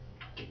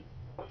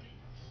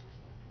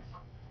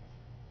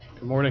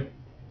Good morning.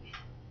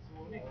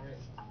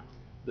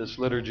 This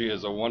liturgy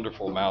is a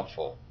wonderful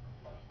mouthful.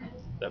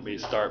 Let me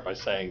start by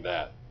saying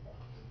that.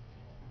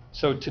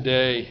 So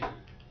today,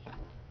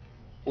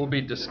 we'll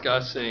be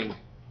discussing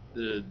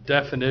the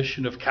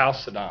definition of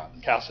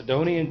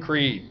Chalcedonian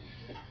Creed,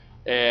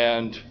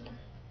 and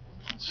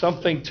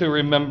something to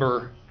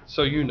remember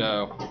so you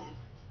know.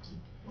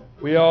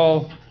 We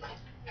all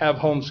have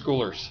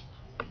homeschoolers.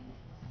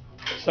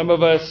 Some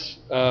of us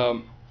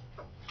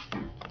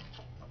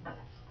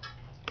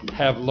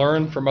have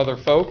learned from other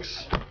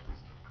folks.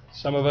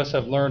 Some of us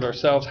have learned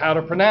ourselves how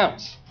to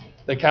pronounce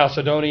the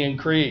Chalcedonian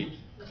Creed.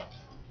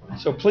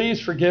 So please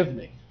forgive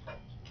me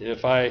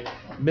if I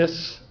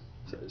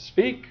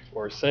misspeak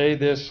or say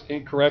this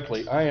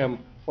incorrectly. I am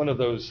one of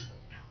those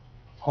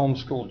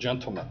homeschool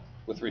gentlemen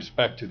with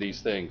respect to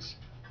these things.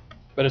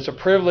 But it's a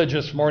privilege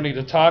this morning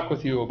to talk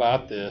with you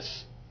about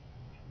this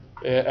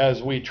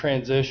as we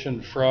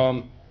transition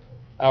from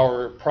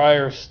our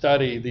prior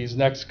study. These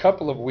next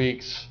couple of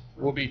weeks,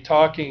 we'll be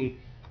talking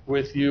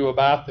with you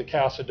about the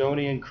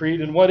Chalcedonian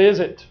Creed and what is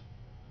it.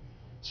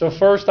 So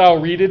first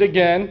I'll read it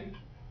again.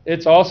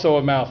 It's also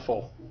a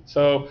mouthful.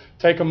 So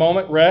take a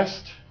moment,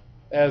 rest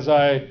as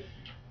I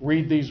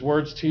read these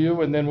words to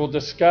you, and then we'll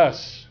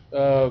discuss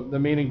the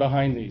meaning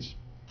behind these.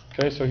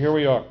 Okay, so here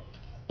we are.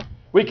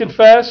 We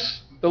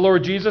confess the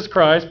Lord Jesus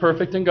Christ,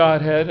 perfect in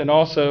Godhead and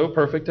also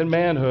perfect in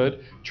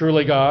manhood,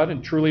 truly God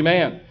and truly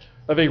man,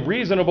 of a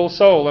reasonable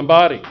soul and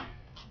body,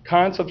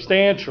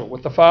 consubstantial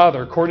with the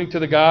Father according to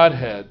the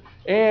Godhead,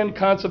 and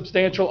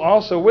consubstantial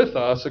also with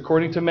us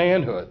according to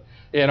manhood,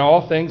 in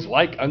all things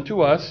like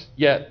unto us,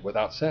 yet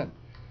without sin,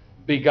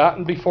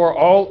 begotten before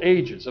all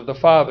ages of the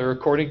Father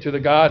according to the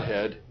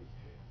Godhead,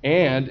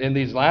 and in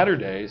these latter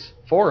days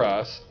for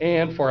us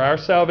and for our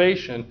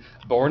salvation,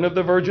 born of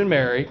the Virgin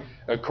Mary,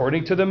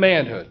 according to the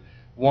manhood,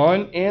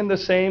 one and the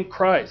same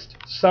Christ,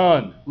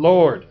 Son,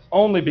 Lord,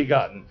 only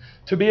begotten,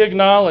 to be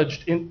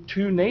acknowledged in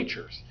two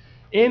natures,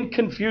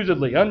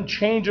 inconfusedly,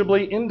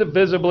 unchangeably,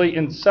 indivisibly,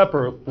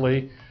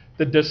 inseparably,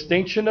 the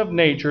distinction of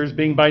natures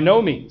being by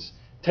no means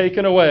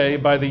taken away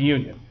by the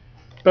union,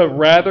 but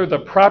rather the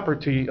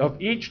property of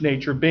each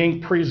nature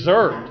being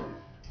preserved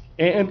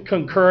and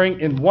concurring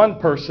in one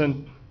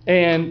person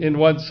and in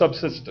one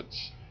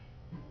subsistence,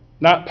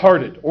 not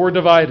parted or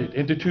divided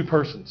into two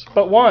persons,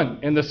 but one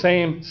and the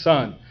same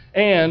Son,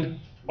 and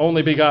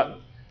only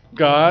begotten,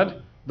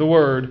 God, the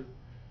Word,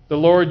 the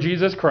Lord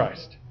Jesus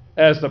Christ,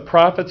 as the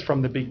prophets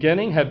from the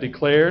beginning have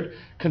declared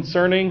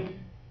concerning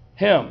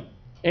him.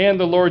 And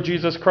the Lord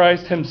Jesus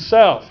Christ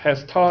himself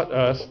has taught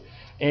us,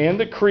 and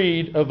the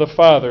creed of the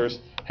fathers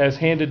has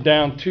handed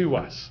down to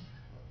us.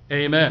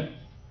 Amen.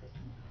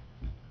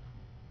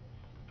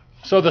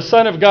 So the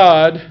Son of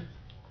God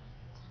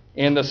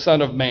and the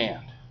Son of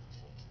Man.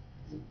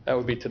 That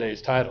would be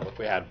today's title if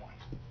we had one.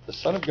 The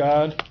Son of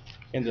God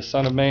and the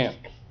Son of Man.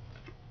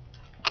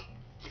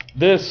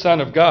 This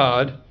Son of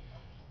God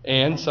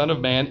and Son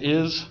of Man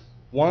is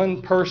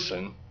one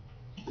person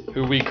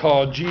who we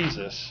call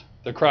Jesus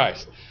the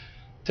Christ.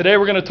 Today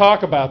we're going to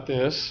talk about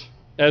this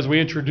as we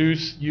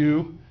introduce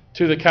you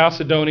to the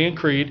Chalcedonian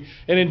Creed,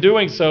 and in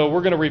doing so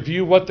we're going to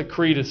review what the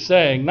creed is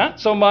saying. Not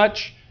so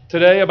much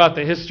today about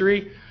the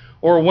history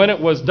or when it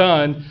was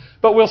done,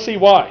 but we'll see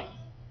why.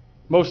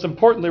 Most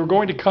importantly, we're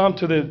going to come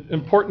to the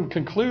important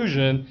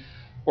conclusion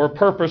or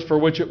purpose for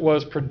which it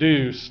was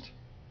produced,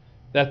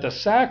 that the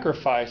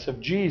sacrifice of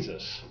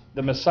Jesus,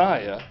 the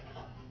Messiah,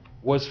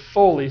 was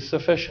fully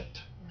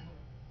sufficient.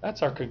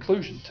 That's our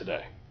conclusion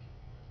today.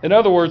 In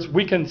other words,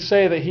 we can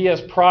say that he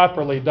has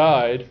properly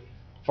died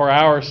for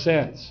our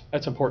sins.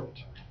 That's important.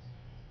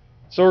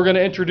 So we're going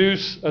to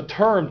introduce a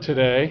term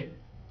today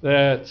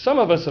that some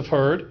of us have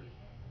heard,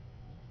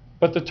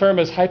 but the term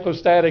is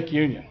hypostatic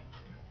union.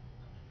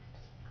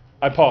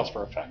 I pause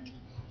for effect.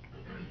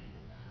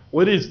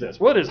 What is this?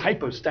 What is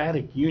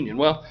hypostatic union?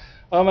 Well,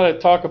 I'm going to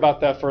talk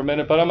about that for a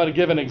minute, but I'm going to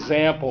give an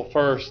example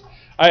first.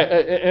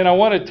 I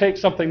want to take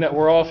something that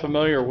we're all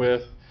familiar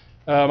with.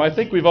 I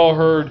think we've all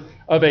heard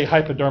of a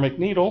hypodermic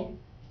needle.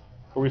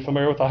 Are we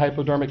familiar with a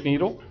hypodermic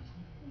needle?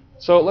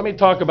 So let me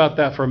talk about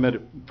that for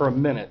a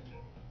minute.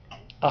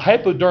 A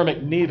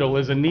hypodermic needle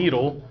is a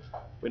needle.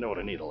 We know what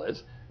a needle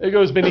is. It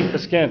goes beneath the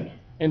skin,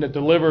 and it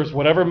delivers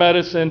whatever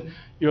medicine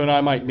you and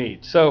I might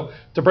need. So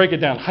to break it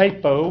down,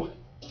 hypo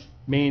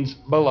means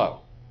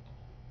below.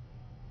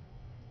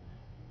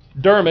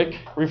 Dermic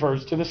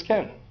refers to the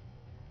skin.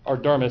 Our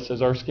dermis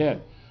is our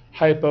skin.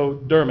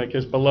 Hypodermic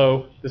is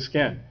below the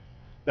skin.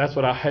 That's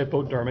what a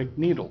hypodermic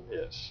needle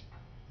is.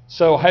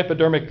 So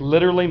hypodermic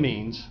literally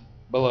means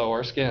below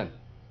our skin.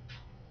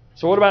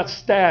 So what about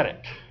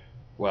static?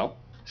 Well,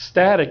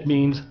 static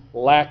means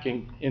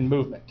lacking in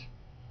movement,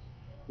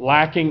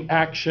 lacking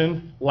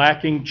action,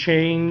 lacking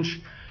change.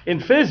 In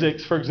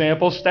physics, for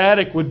example,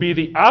 static would be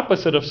the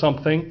opposite of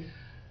something,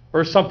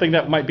 or something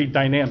that might be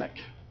dynamic.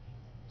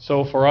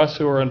 So for us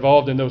who are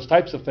involved in those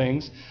types of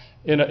things,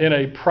 in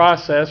a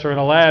process or in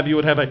a lab, you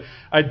would have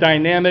a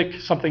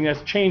dynamic, something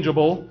that's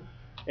changeable,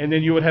 and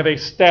then you would have a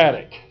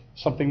static,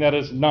 something that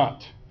is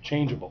not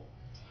changeable.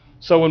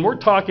 So when we're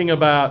talking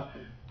about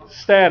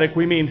static,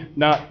 we mean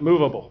not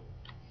movable.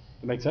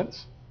 That make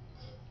sense?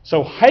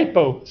 So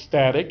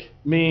hypostatic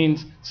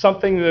means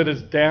something that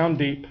is down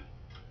deep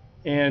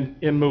and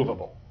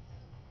immovable.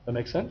 That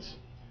make sense?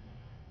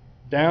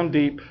 Down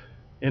deep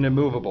and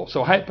immovable.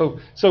 So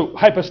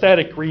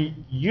hypostatic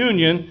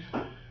reunion,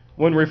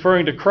 when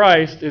referring to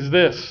Christ, is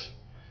this.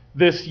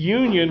 This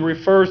union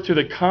refers to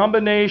the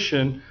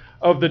combination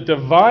of the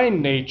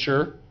divine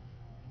nature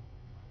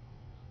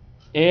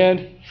and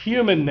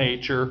human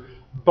nature,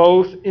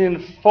 both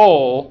in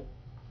full,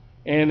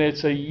 and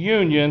it's a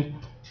union,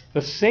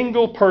 the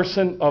single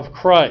person of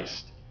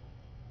Christ.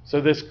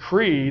 So this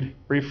creed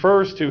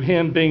refers to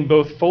him being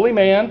both fully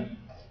man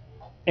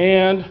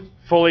and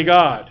fully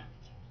God.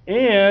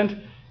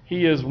 And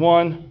he is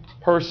one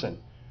person.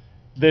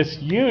 This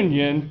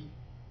union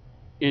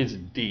is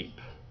deep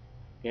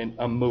and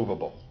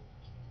immovable.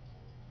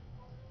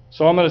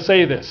 So I'm going to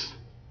say this.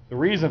 The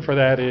reason for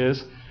that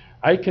is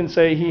I can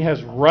say he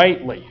has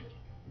rightly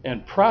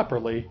and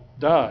properly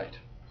died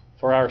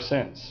for our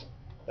sins.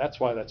 That's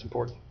why that's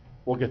important.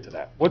 We'll get to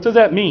that. What does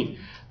that mean,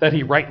 that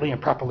he rightly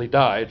and properly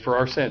died for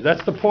our sins?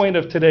 That's the point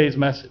of today's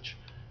message.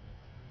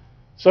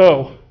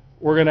 So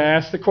we're going to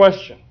ask the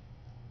question,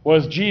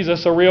 was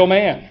Jesus a real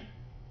man?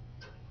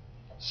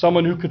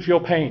 Someone who could feel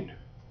pain.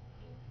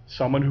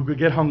 Someone who could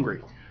get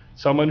hungry.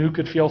 Someone who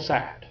could feel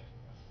sad.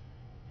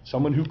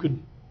 Someone who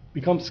could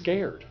become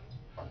scared.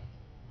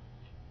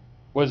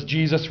 Was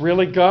Jesus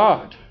really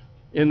God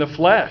in the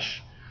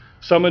flesh?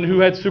 Someone who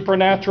had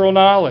supernatural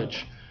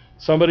knowledge.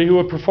 Somebody who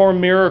would perform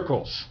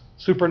miracles,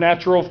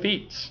 supernatural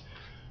feats.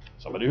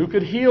 Somebody who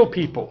could heal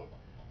people.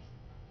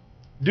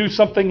 Do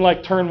something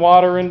like turn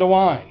water into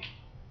wine.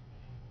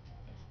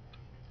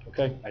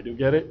 Okay, I do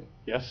get it.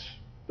 Yes.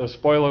 The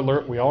spoiler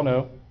alert, we all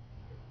know.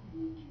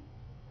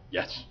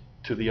 Yes,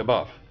 to the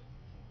above.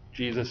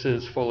 Jesus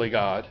is fully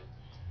God,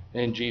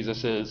 and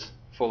Jesus is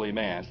fully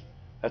man.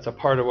 That's a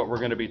part of what we're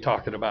going to be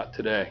talking about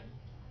today.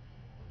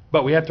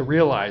 But we have to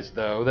realize,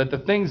 though, that the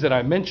things that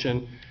I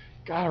mentioned,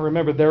 got to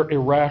remember, they're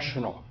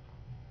irrational.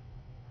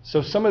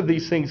 So some of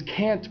these things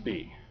can't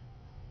be.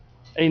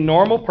 A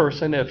normal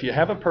person, if you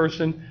have a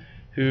person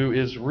who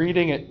is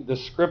reading the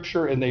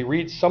scripture and they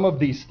read some of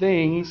these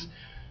things,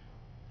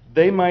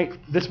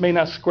 this may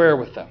not square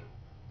with them.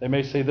 They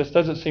may say, this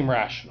doesn't seem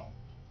rational.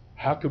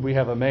 How could we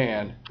have a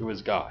man who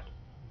is God?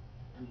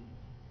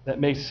 That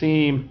may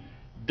seem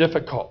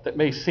difficult. That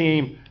may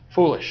seem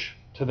foolish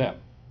to them.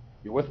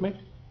 You with me?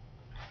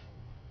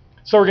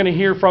 So we're going to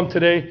hear from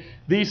today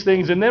these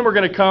things, and then we're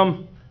going to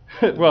come,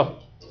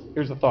 well,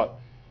 here's the thought.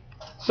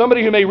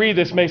 Somebody who may read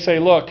this may say,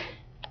 look,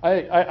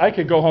 I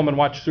could go home and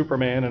watch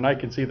Superman and I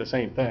can see the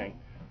same thing.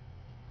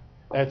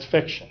 That's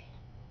fiction.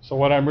 So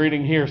what I'm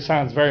reading here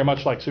sounds very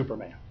much like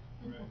Superman.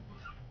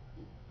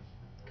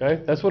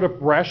 Okay? That's what a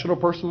rational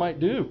person might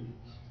do.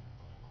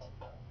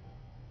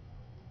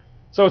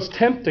 So it's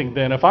tempting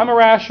then. If I'm a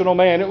rational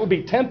man, it would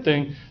be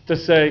tempting to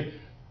say,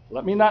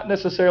 let me not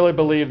necessarily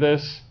believe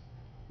this.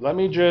 Let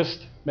me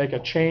just make a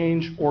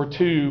change or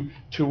two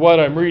to what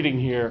I'm reading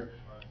here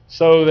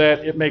so that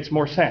it makes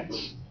more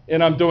sense.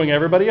 And I'm doing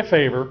everybody a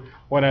favor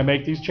when I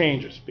make these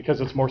changes because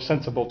it's more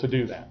sensible to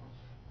do that.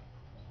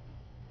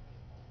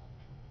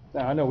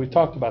 Now, I know we've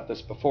talked about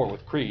this before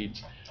with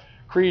creeds.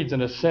 Creeds,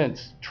 in a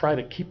sense, try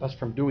to keep us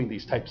from doing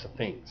these types of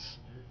things.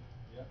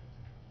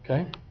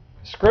 Okay?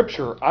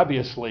 Scripture,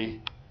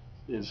 obviously,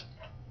 is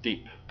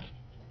deep,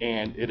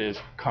 and it is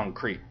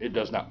concrete. It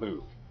does not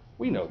move.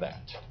 We know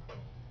that.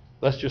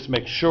 Let's just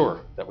make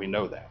sure that we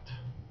know that.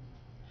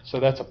 So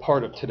that's a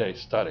part of today's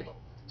study.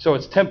 So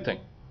it's tempting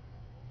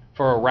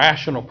for a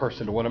rational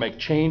person to want to make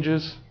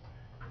changes,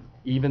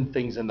 even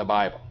things in the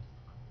Bible.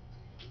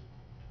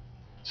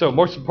 So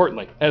most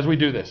importantly, as we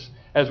do this,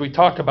 as we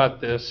talk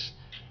about this,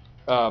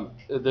 as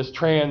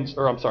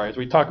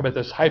we talk about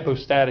this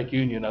hypostatic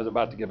union, I was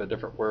about to give a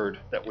different word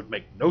that would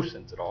make no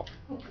sense at all.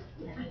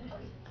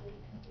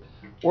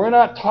 We're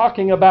not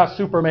talking about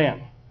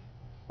Superman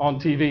on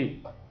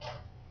TV.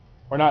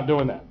 We're not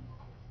doing that.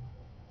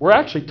 We're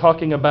actually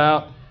talking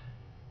about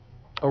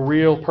a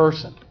real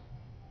person.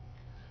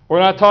 We're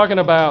not talking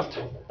about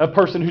a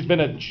person who's been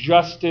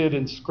adjusted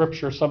in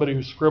Scripture, somebody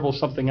who scribbles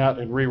something out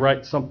and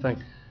rewrites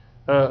something,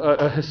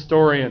 a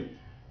historian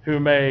who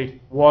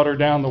may water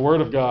down the Word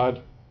of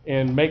God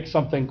and make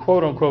something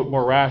quote-unquote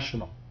more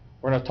rational.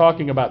 We're not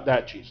talking about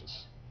that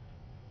Jesus.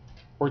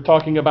 We're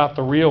talking about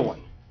the real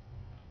one,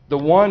 the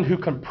one who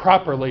can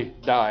properly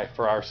die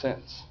for our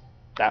sins,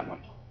 that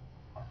one.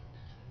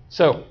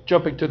 So,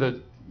 jumping to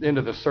the end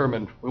of the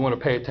sermon, we want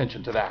to pay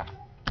attention to that.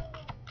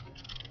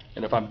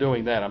 And if I'm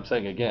doing that, I'm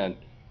saying again,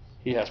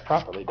 he has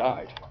properly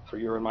died for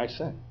your and my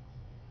sin.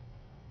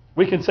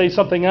 We can say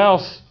something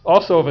else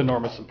also of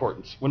enormous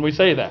importance when we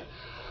say that.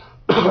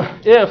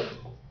 If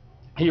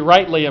he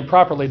rightly and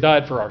properly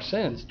died for our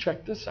sins,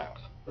 check this out.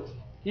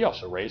 He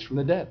also raised from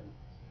the dead.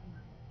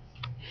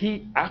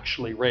 He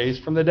actually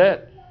raised from the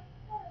dead.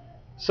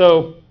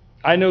 So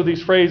I know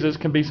these phrases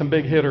can be some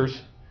big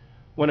hitters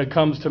when it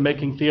comes to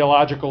making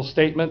theological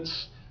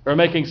statements or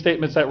making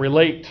statements that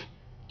relate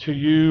to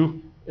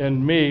you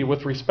and me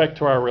with respect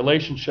to our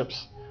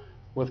relationships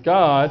with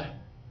God.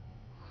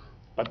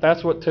 But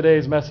that's what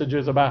today's message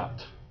is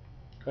about.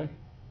 Okay?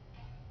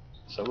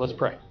 So let's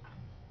pray.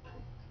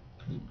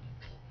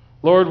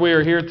 Lord, we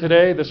are here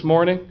today, this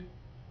morning,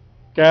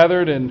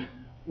 gathered, and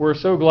we're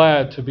so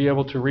glad to be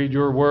able to read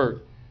your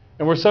word.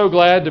 And we're so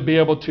glad to be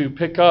able to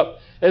pick up,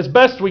 as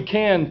best we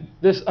can,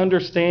 this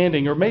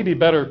understanding, or maybe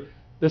better,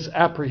 this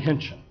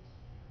apprehension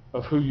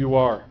of who you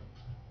are.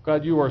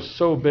 God, you are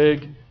so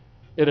big,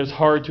 it is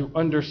hard to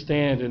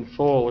understand in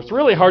full. It's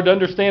really hard to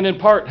understand in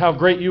part how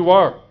great you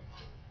are.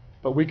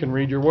 But we can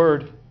read your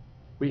word.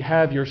 We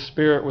have your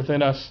Spirit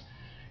within us,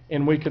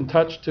 and we can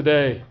touch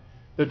today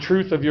the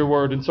truth of your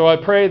word. And so I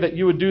pray that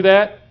you would do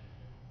that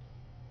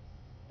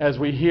as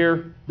we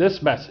hear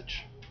this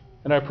message.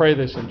 And I pray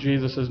this in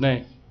Jesus'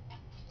 name.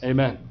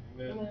 Amen.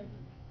 Amen.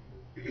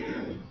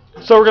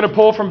 So we're going to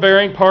pull from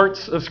varying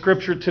parts of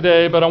Scripture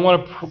today, but I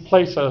want to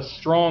place a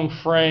strong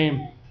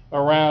frame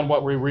around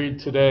what we read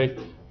today.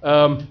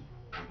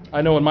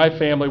 I know in my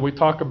family we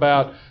talk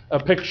about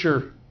a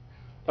picture.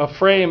 A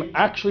frame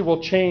actually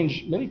will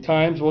change, many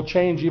times will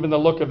change even the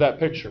look of that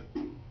picture.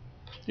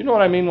 You know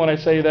what I mean when I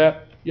say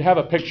that? You have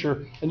a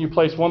picture and you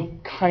place one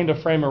kind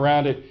of frame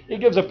around it. It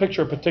gives a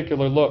picture a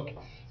particular look,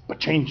 but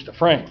change the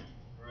frame.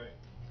 Right.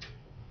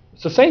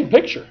 It's the same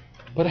picture,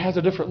 but it has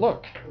a different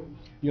look.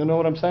 You know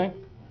what I'm saying?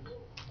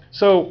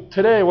 So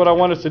today what I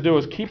want us to do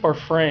is keep our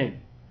frame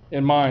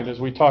in mind as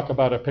we talk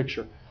about a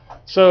picture.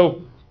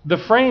 So the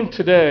frame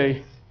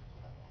today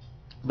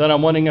that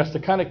I'm wanting us to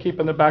kind of keep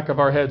in the back of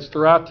our heads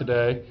throughout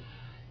today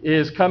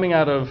is coming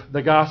out of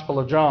the Gospel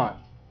of John.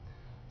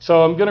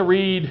 So I'm going to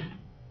read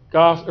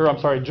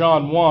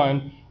John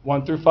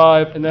 1 through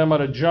 5, and then I'm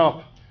going to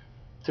jump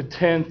to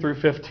 10 through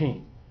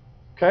 15.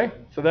 Okay?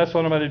 So that's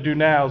what I'm going to do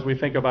now as we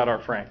think about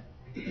our frame.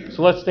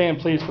 So let's stand,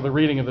 please, for the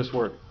reading of this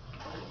word.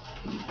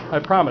 I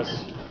promise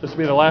this will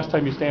be the last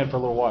time you stand for a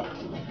little while.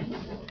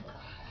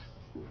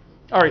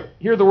 All right,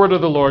 hear the word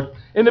of the Lord.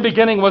 In the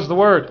beginning was the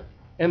Word,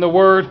 and the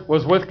Word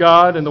was with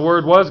God, and the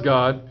Word was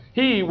God.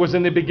 He was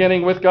in the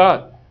beginning with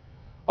God.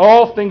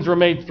 All things were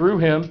made through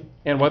him,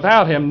 and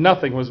without him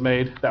nothing was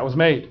made that was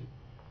made.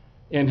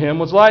 In him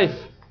was life,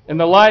 and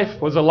the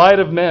life was the light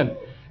of men.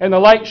 And the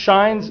light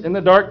shines in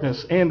the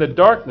darkness, and the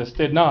darkness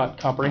did not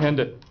comprehend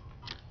it.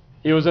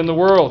 He was in the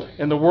world,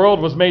 and the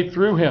world was made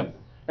through him,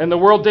 and the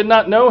world did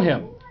not know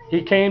him.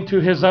 He came to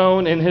his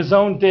own, and his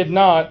own did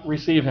not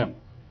receive him.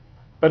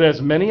 But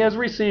as many as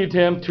received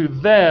him, to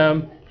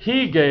them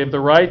he gave the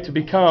right to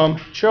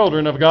become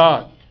children of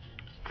God,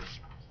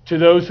 to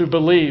those who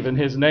believe in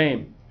his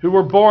name, who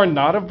were born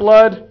not of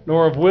blood,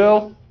 nor of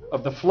will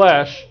of the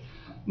flesh,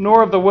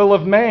 nor of the will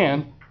of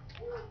man,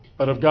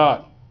 but of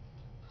God.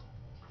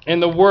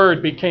 And the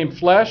Word became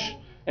flesh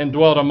and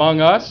dwelt among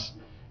us,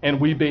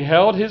 and we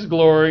beheld his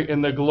glory,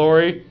 and the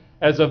glory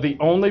as of the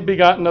only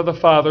begotten of the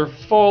Father,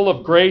 full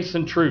of grace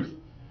and truth.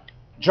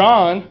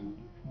 John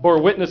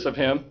bore witness of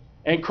him,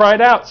 and cried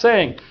out,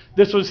 saying,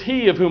 This was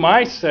he of whom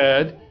I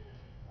said,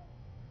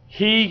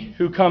 He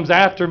who comes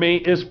after me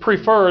is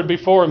preferred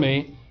before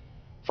me,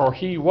 for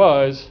he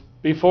was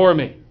before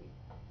me.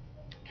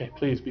 Okay,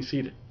 please be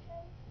seated.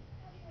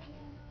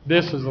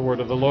 This is the word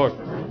of the Lord.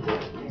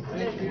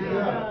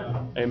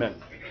 Amen.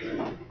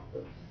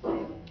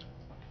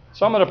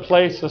 So I'm going to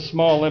place a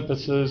small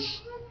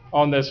emphasis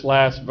on this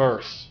last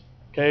verse.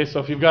 Okay, so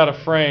if you've got a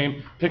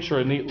frame, picture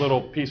a neat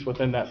little piece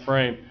within that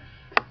frame.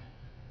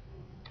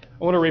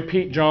 I want to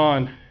repeat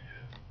John.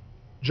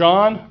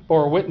 John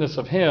bore witness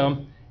of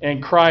him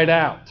and cried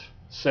out,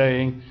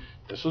 saying,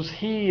 This was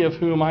he of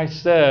whom I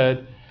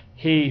said,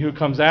 He who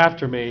comes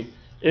after me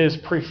is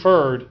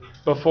preferred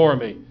before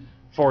me,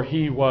 for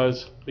he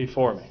was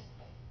before me.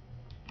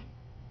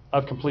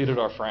 I've completed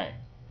our frame.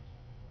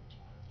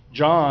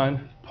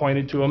 John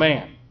pointed to a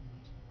man,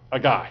 a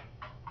guy,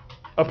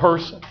 a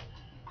person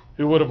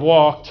who would have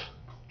walked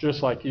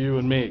just like you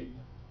and me.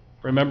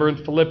 Remember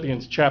in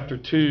Philippians chapter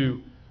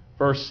 2,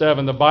 verse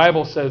 7, the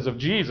Bible says of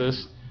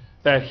Jesus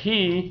that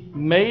he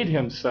made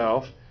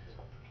himself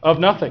of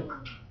nothing,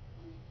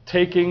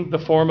 taking the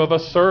form of a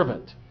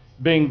servant,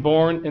 being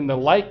born in the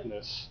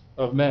likeness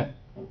of men.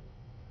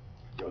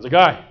 He was a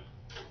guy.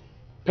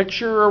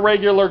 Picture a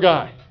regular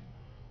guy.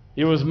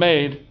 He was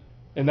made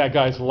in that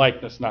guy's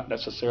likeness, not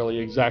necessarily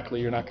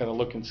exactly. You're not going to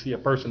look and see a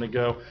person and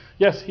go,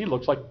 yes, he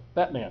looks like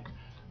that man.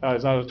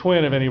 He's not a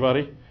twin of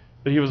anybody,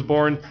 but he was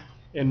born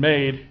and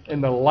made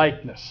in the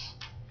likeness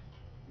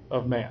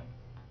of man.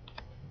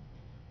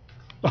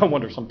 I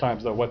wonder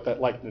sometimes, though, what that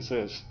likeness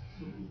is.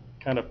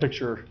 Kind of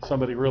picture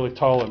somebody really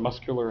tall and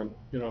muscular and,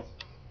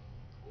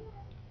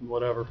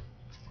 whatever.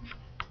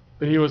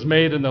 But he was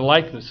made in the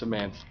likeness of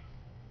man.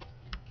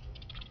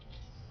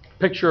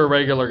 Picture a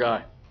regular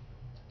guy.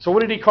 So what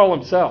did he call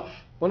himself?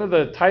 One of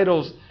the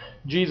titles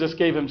Jesus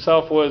gave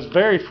himself was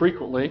very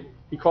frequently,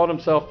 he called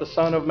himself the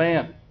Son of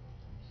Man.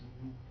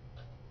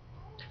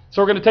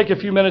 So we're going to take a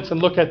few minutes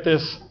and look at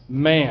this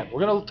man.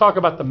 We're going to talk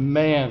about the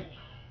man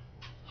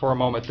for a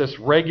moment, this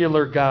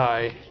regular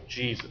guy,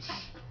 Jesus.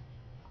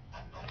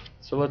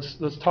 So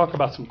let's talk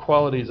about some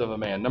qualities of a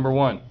man. Number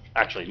one,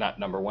 actually not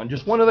number one,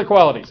 just one of the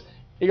qualities.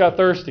 He got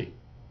thirsty.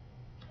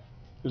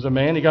 He was a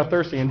man, he got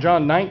thirsty. In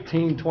John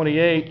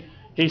 19:28,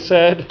 he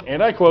said,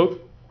 and I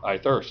quote, "I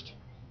thirst."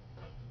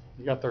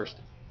 He got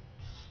thirsty.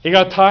 He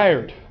got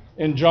tired.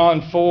 In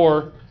John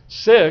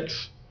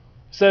 4:6,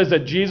 says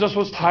that Jesus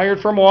was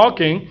tired from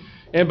walking,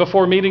 and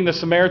before meeting the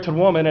Samaritan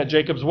woman at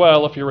Jacob's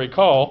well, if you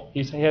recall,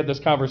 he had this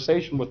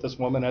conversation with this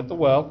woman at the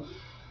well.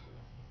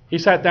 He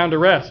sat down to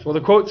rest. Well, the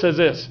quote says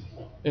this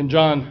in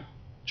John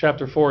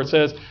chapter 4. It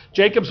says,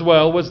 "Jacob's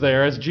well was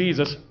there as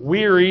Jesus,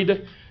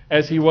 wearied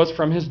as he was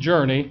from his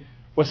journey,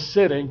 was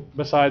sitting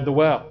beside the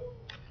well."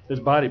 His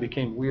body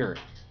became weary.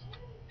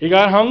 He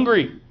got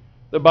hungry.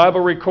 The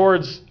Bible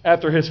records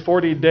after his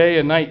 40-day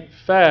and night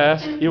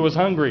fast, he was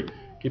hungry.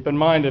 Keep in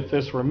mind, if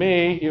this were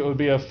me, it would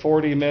be a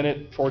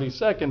 40-minute,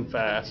 40-second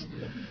fast.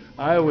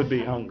 I would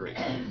be hungry.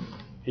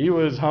 He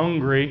was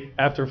hungry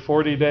after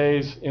 40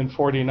 days and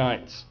 40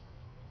 nights.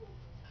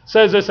 It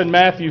says this in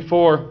Matthew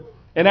 4,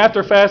 "And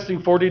after fasting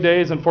 40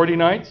 days and 40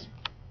 nights,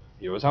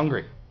 he was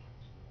hungry."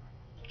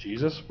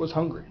 Jesus was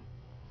hungry.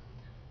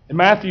 In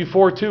Matthew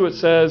 4:2 it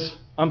says,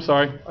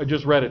 I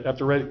just read it,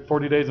 after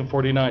 40 days and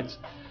 40 nights.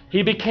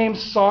 He became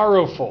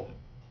sorrowful.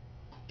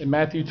 In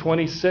Matthew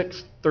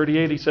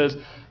 26:38 he says,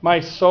 "My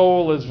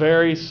soul is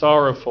very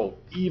sorrowful,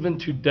 even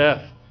to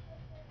death.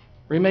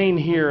 Remain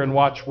here and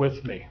watch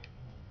with me."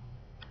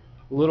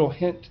 A little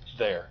hint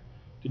there.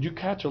 Did you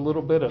catch a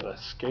little bit of a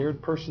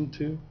scared person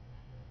too?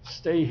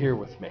 Stay here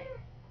with me.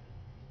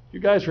 You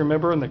guys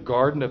remember in the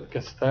Garden of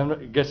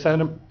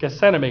Gethsemane,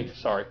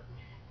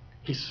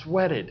 he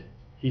sweated.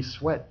 He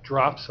sweat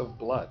drops of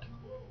blood.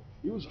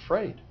 He was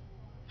afraid.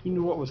 He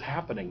knew what was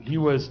happening. He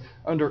was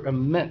under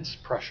immense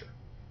pressure.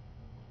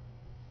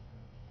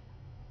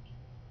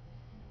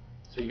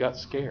 So he got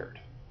scared.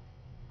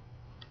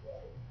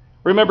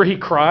 Remember, he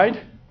cried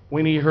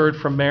when he heard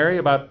from Mary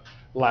about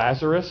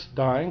Lazarus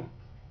dying.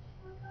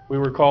 We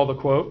recall the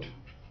quote,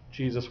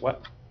 Jesus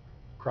wept,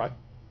 cried.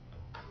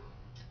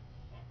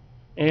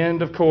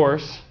 And of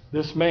course,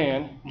 this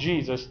man,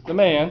 Jesus, the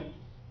man,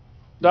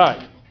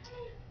 died.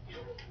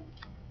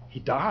 He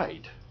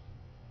died.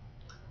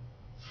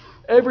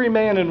 Every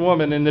man and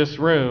woman in this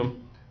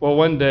room will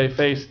one day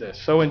face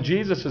this. So in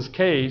Jesus'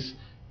 case,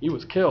 he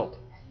was killed.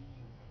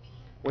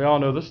 We all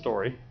know the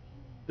story.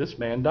 This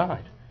man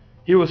died.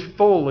 He was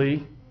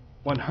fully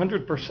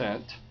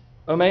 100%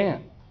 a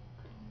man.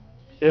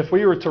 If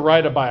we were to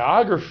write a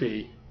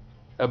biography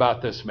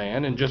about this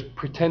man and just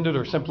pretended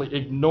or simply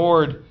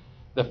ignored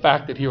the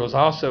fact that he was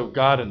also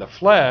God in the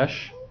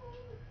flesh,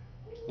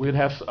 we'd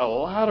have a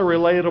lot of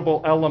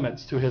relatable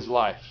elements to his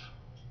life.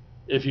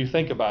 If you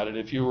think about it,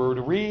 if you were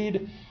to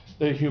read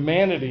the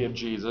humanity of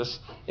Jesus,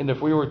 and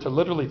if we were to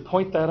literally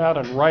point that out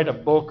and write a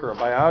book or a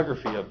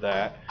biography of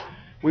that,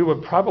 we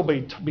would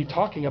probably be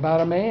talking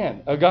about a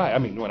man, a guy. I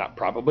mean, well, not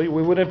probably,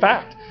 we would in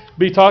fact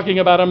be talking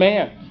about a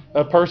man,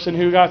 a person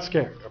who got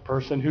scared, a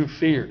person who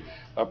feared,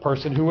 a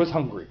person who was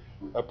hungry,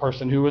 a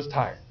person who was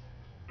tired.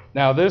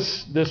 Now,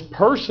 this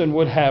person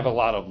would have a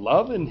lot of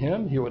love in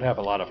him. He would have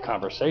a lot of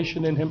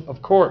conversation in him.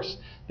 Of course,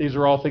 these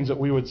are all things that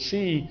we would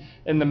see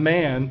in the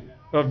man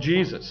of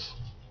Jesus.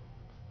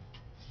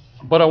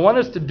 What I want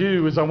us to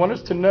do is I want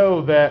us to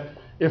know that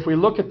if we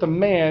look at the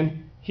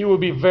man, he will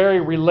be very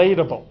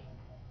relatable.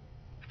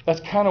 That's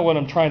kind of what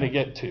I'm trying to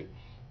get to.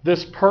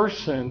 This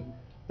person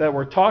that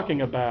we're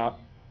talking about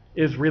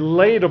is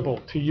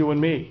relatable to you and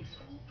me.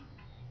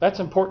 That's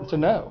important to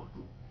know.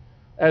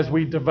 As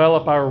we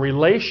develop our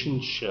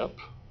relationship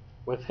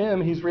with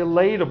him, he's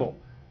relatable.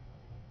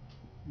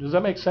 Does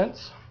that make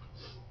sense?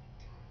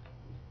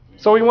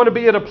 So we want to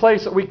be at a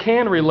place that we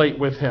can relate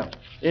with him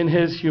in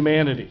his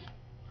humanity.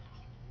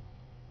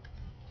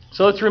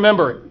 So let's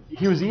remember,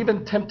 he was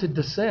even tempted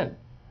to sin.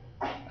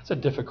 That's a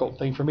difficult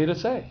thing for me to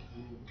say.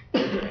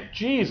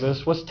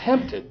 Jesus was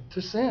tempted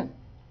to sin.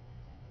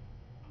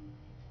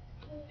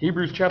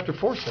 Hebrews chapter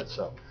 4 said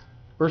so.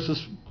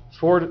 Verses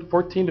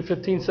 14 to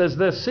 15 says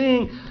this,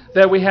 "Seeing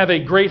that we have a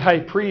great high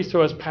priest who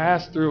has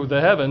passed through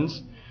the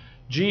heavens,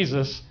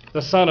 Jesus,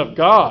 the Son of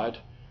God,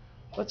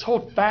 let's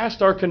hold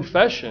fast our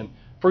confession,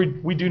 for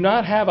we do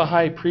not have a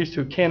high priest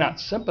who cannot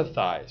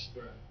sympathize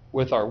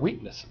with our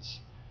weaknesses,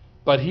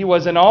 but he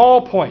was in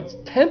all points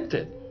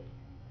tempted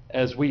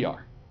as we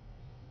are,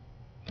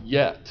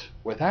 yet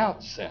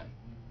without sin."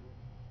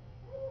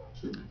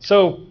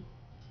 So,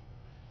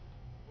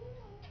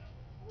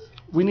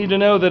 we need to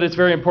know that it's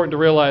very important to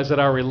realize that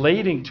our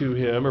relating to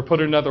him, or put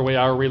it another way,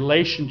 our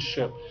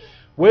relationship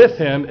with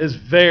him is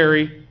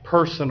very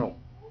personal.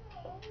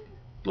 A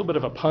little bit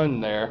of a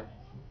pun there.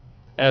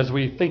 As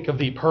we think of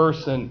the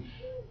person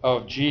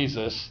of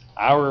Jesus,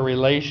 our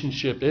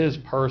relationship is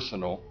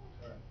personal.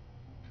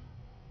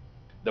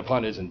 The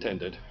pun is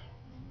intended.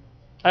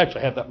 I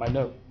actually have that in my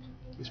note.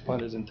 This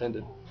pun is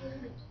intended.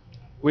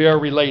 We are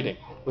relating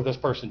with this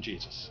person,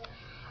 Jesus.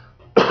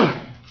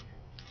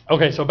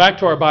 Okay, so back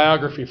to our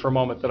biography for a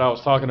moment that I was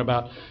talking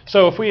about.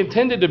 So if we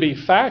intended to be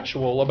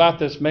factual about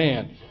this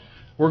man,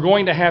 we're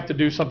going to have to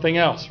do something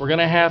else. We're going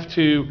to have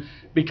to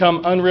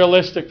become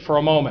unrealistic for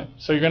a moment.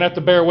 So you're going to have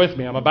to bear with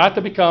me. I'm about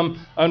to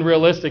become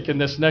unrealistic in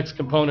this next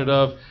component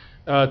of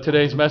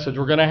today's message.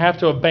 We're going to have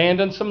to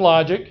abandon some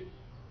logic,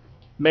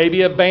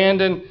 maybe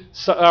abandon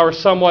our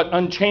somewhat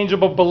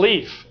unchangeable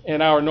belief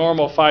in our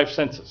normal five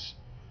senses.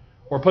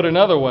 Or put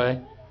another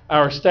way,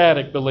 our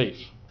static belief.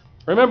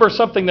 Remember,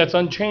 something that's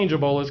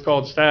unchangeable is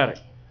called static.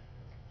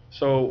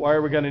 So why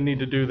are we going to need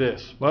to do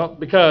this? Well,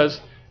 because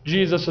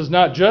Jesus is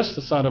not just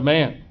the Son of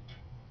Man.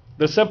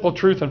 The simple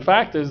truth and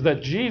fact is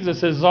that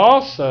Jesus is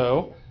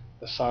also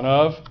the Son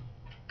of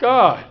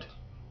God.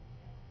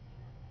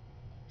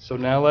 So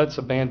now let's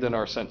abandon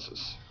our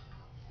senses.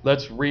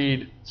 Let's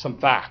read some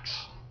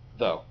facts,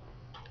 though.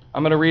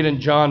 I'm going to read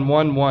in John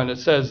 1:1. It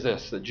says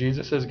this, that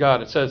Jesus is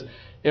God. It says,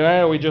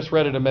 we just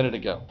read it a minute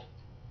ago.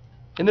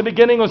 In the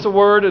beginning was the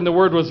Word, and the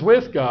Word was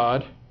with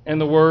God,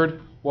 and the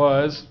Word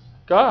was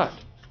God.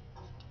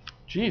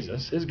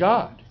 Jesus is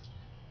God.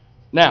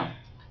 Now,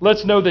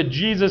 let's know that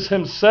Jesus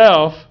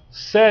himself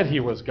said he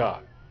was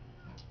God.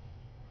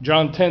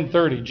 John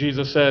 10:30,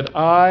 Jesus said,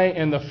 I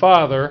and the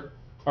Father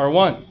are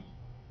one.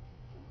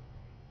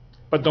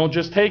 But don't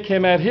just take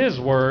him at his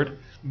word.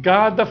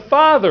 God the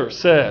Father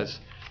says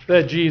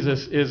that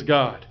Jesus is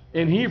God.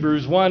 In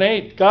Hebrews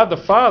 1:8, God the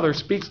Father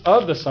speaks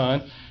of the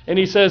Son, and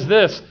he says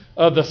this,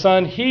 of the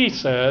Son he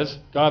says,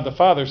 God the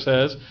Father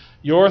says,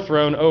 your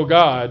throne, O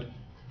God,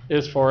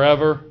 is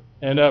forever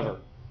and ever.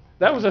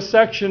 That was a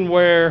section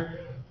where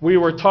we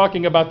were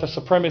talking about the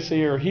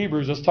supremacy, or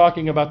Hebrews is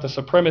talking about the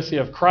supremacy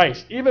of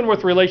Christ, even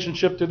with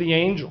relationship to the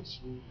angels.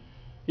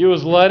 He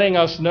was letting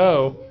us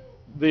know,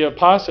 the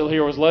apostle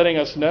here was letting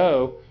us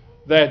know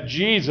that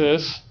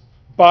Jesus,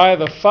 by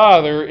the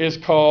Father, is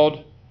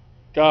called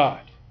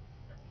God.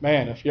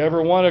 Man, if you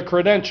ever want a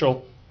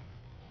credential,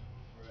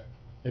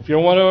 if you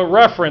want a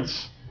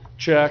reference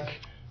check,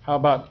 how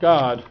about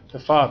God the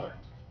Father?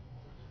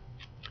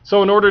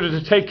 So in order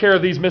to take care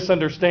of these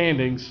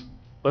misunderstandings,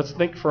 let's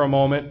think for a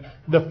moment.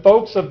 The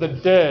folks of the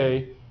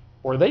day,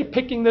 were they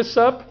picking this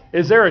up?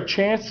 Is there a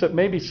chance that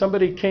maybe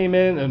somebody came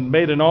in and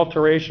made an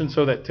alteration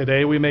so that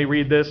today we may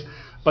read this,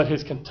 but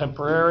his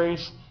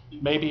contemporaries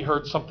maybe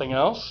heard something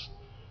else?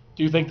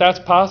 Do you think that's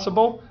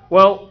possible?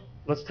 Well,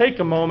 let's take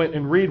a moment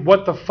and read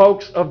what the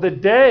folks of the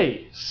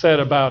day said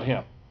about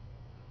him.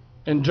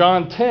 In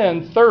John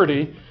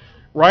 10:30,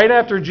 right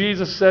after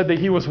Jesus said that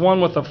he was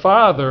one with the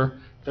Father,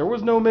 there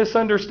was no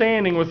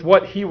misunderstanding with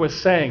what he was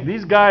saying.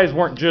 These guys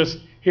weren't just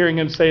hearing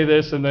him say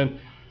this and then,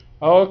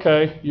 oh,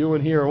 okay, you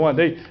and he are one.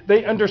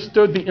 They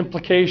understood the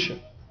implication.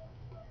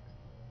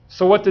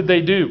 So what did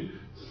they do?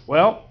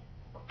 Well,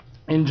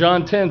 in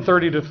John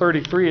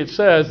 10:30-33, it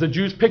says, the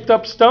Jews picked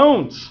up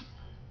stones,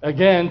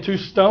 again, to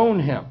stone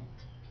him.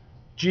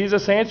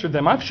 Jesus answered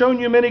them, I've shown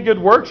you many good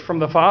works from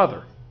the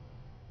Father.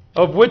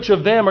 Of which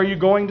of them are you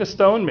going to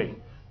stone me?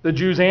 The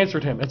Jews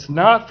answered him, it's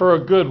not for a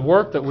good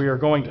work that we are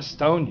going to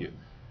stone you,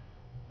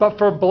 but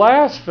for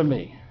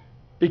blasphemy,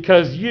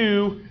 because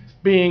you,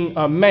 being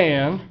a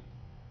man,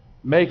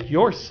 make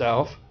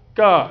yourself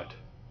God.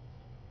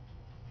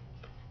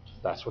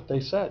 That's what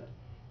they said.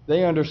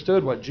 They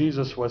understood what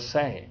Jesus was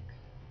saying.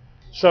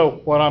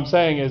 So what I'm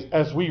saying is,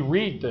 as we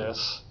read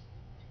this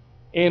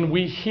and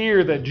we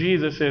hear that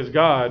Jesus is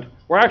God,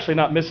 we're actually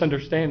not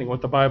misunderstanding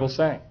what the Bible's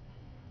saying.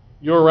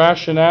 Your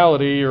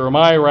rationality or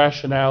my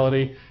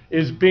rationality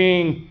is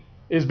being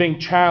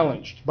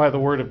challenged by the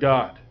Word of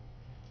God.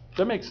 Does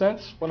that make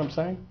sense, what I'm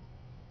saying?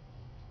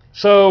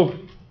 So,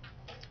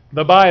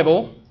 the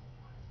Bible,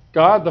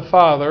 God the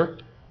Father,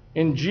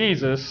 and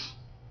Jesus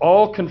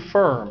all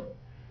confirm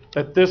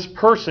that this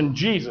person,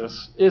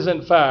 Jesus, is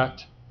in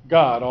fact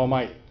God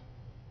Almighty.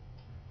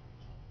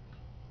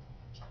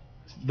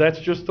 That's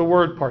just the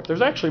word part.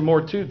 There's actually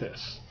more to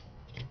this.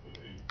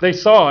 They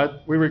saw it,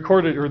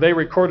 they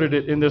recorded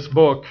it in this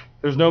book.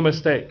 There's no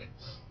mistake.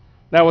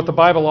 Now, what the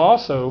Bible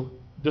also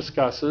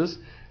discusses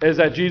is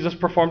that Jesus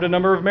performed a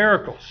number of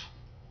miracles.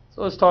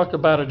 So let's talk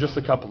about just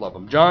a couple of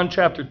them. John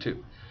chapter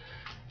 2.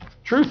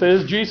 Truth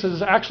is,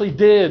 Jesus actually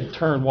did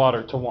turn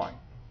water to wine.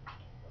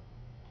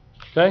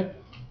 Okay?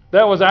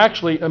 That was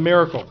actually a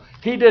miracle.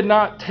 He did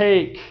not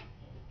take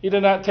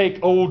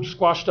old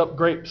squashed up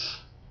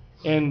grapes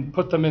and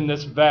put them in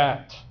this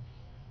vat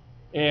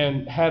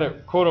and had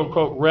it, quote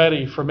unquote,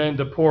 ready for men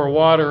to pour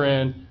water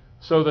in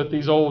so that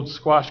these old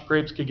squashed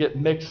grapes could get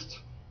mixed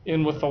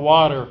in with the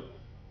water,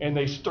 and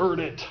they stirred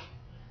it,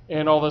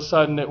 and all of a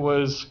sudden it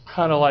was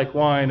kind of like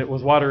wine. It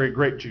was watery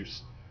grape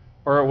juice,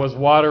 or it was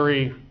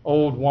watery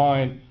old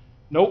wine.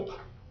 Nope,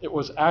 it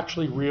was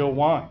actually real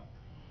wine.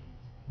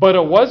 But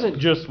it wasn't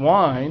just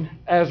wine,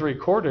 as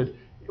recorded.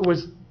 It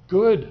was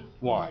good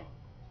wine.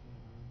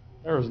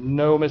 There was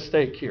no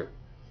mistake here.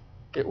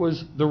 It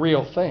was the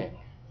real thing.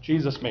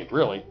 Jesus made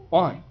really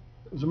wine.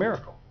 It was a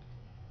miracle.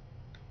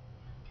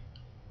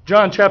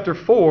 John chapter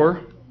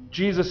 4,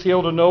 Jesus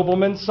healed a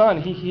nobleman's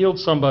son. He healed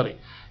somebody.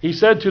 He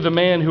said to the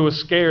man who was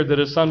scared that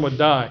his son would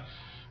die,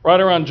 right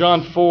around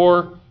John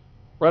 4,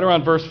 right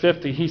around verse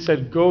 50, he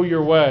said, go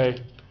your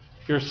way,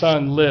 your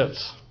son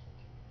lives.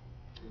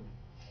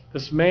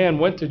 This man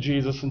went to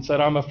Jesus and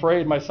said, I'm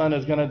afraid my son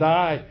is going to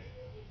die.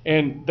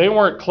 And they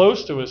weren't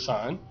close to his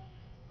son.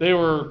 They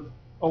were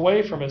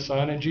away from his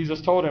son, and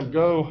Jesus told him,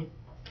 go,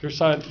 your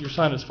son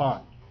is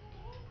fine.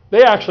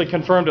 They actually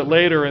confirmed it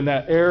later in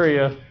that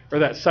area or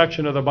that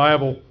section of the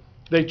Bible.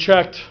 They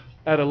checked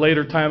at a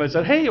later time and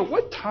said, hey, at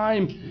what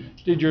time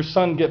did your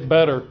son get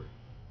better?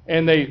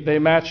 And they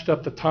matched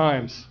up the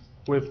times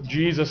with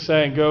Jesus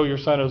saying, go, your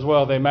son is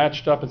well. They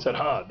matched up and said,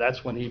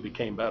 that's when he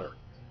became better.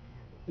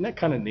 Isn't that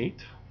kind of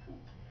neat?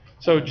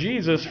 So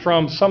Jesus,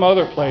 from some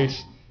other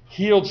place,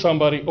 healed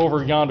somebody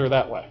over yonder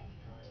that way.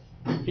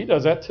 He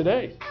does that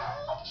today.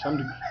 To some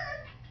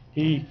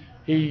degree.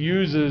 He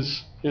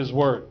uses his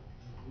word.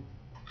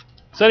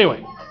 So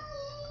anyway,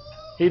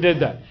 he did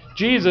that.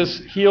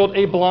 Jesus healed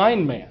a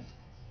blind man.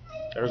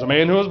 There's a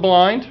man who was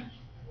blind.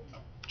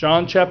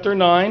 John chapter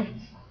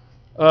 9.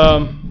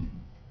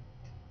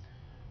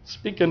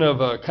 Speaking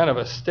of kind of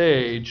a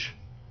stage,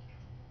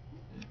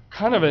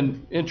 kind of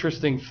an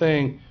interesting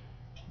thing.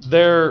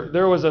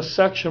 There was a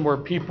section where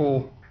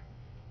people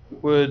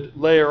would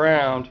lay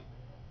around.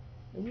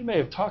 And we may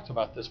have talked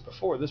about this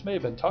before. This may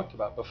have been talked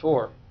about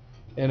before.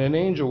 And an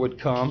angel would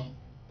come,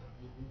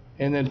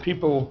 and then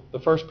the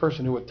first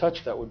person who would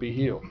touch that would be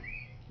healed.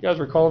 You guys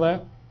recall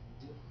that?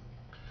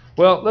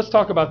 Well, let's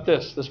talk about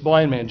this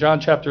blind man, John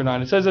chapter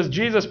 9. It says, as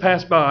Jesus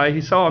passed by,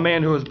 he saw a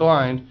man who was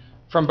blind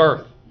from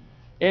birth.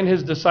 And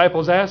his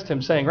disciples asked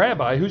him, saying,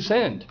 Rabbi, who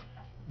sinned,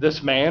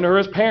 this man or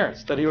his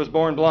parents, that he was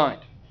born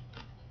blind?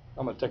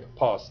 I'm going to take a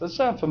pause. Does that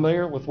sound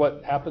familiar with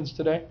what happens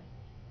today?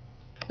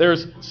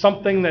 There's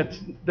something that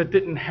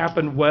didn't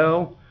happen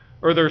well,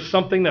 or there's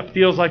something that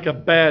feels like a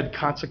bad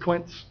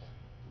consequence.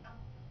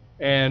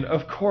 And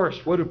of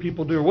course, what do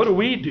people do? What do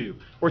we do?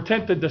 We're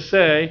tempted to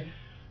say,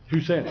 who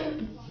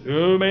sinned?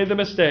 Who made the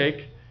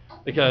mistake?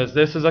 Because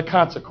this is a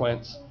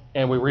consequence,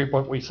 and we reap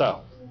what we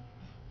sow.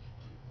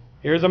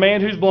 Here's a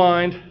man who's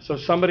blind, so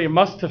somebody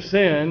must have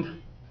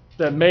sinned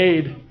that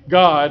made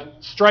God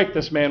strike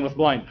this man with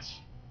blindness.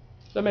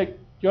 Does that make,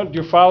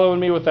 you're following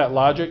me with that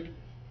logic?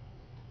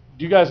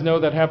 Do you guys know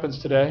that happens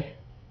today?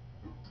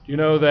 Do you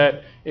know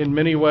that in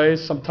many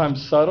ways,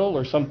 sometimes subtle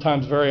or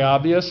sometimes very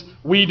obvious,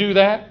 we do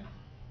that?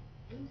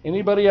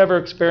 Anybody ever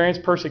experience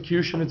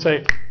persecution and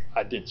say,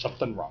 I did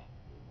something wrong?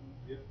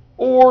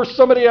 Or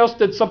somebody else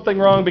did something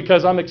wrong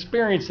because I'm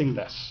experiencing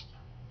this.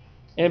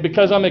 And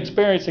because I'm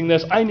experiencing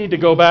this, I need to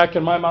go back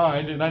in my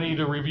mind and I need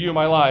to review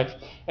my life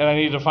and I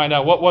need to find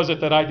out what was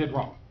it that I did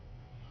wrong.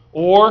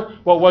 Or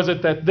what was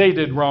it that they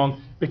did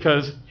wrong,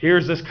 because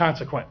here's this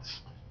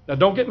consequence. Now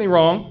don't get me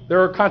wrong,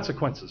 there are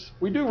consequences.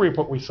 We do reap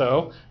what we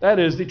sow. That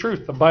is the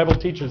truth. The Bible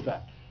teaches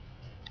that.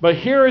 But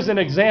here is an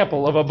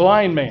example of a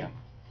blind man.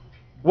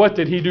 What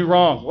did he do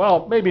wrong?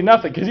 Well, maybe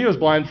nothing, because he was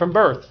blind from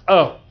birth.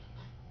 Oh,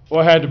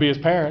 well, it had to be his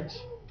parents.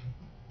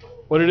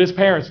 What did his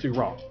parents do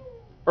wrong?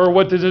 Or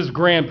what did his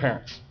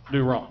grandparents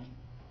do wrong?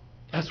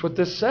 That's what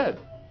this said.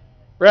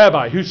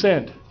 Rabbi, who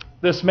sinned?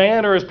 This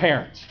man or his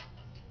parents?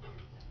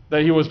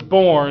 That he was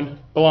born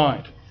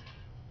blind.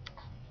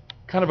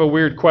 Kind of a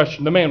weird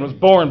question. The man was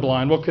born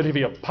blind. What could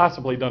he have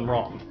possibly done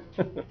wrong?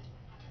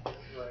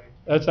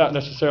 That's not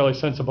necessarily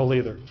sensible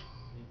either.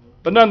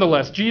 But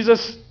nonetheless,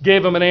 Jesus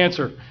gave him an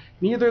answer.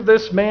 Neither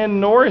this man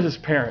nor his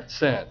parents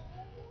sinned,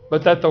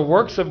 but that the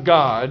works of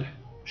God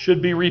should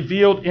be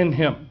revealed in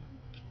him.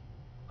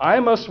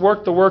 I must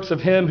work the works of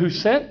him who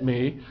sent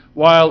me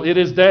while it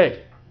is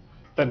day.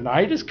 The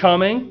night is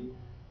coming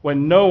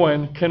when no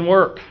one can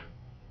work.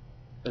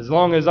 As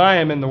long as I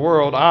am in the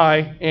world,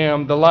 I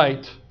am the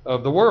light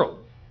of the world.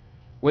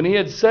 When he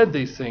had said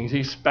these things,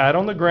 he spat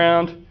on the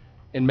ground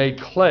and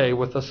made clay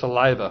with the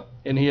saliva,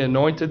 and he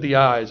anointed the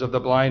eyes of the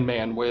blind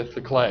man with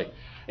the clay.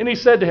 And he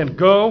said to him,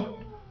 go,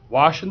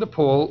 wash in the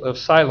pool of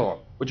Siloam,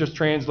 which is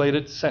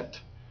translated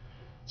sent.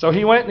 So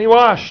he went and he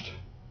washed,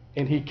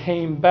 and he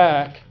came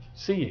back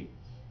seeing.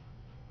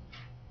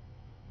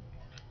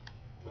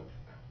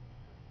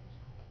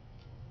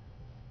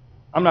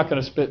 I'm not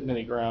going to spit in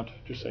any ground,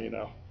 just so you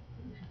know.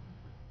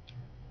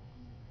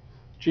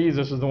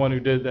 Jesus is the one who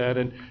did that,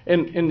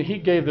 and he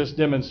gave this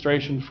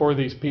demonstration for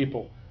these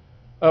people.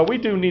 We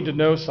do need to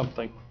know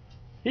something.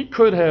 He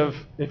could have,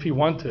 if he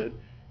wanted,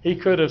 he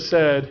could have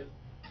said,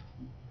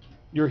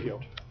 you're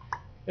healed.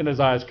 And his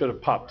eyes could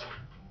have popped,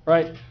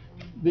 right?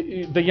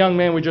 The young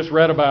man we just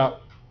read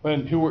about,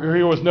 he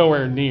was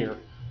nowhere near.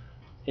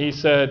 He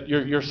said,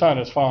 your son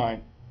is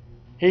fine.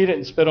 He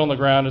didn't spit on the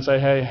ground and say,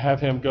 hey, have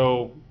him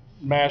go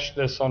mash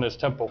this on his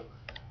temple.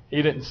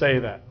 He didn't say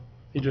that.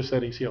 He just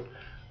said he's healed.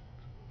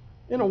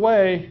 In a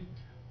way,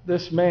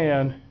 this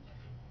man,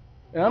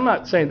 and I'm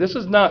not saying, this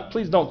is not,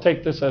 please don't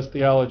take this as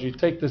theology.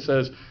 Take this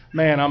as,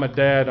 man, I'm a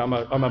dad, I'm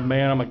a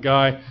man, I'm a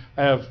guy.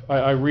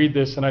 I read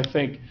this and I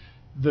think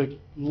the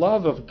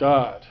love of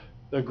God,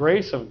 the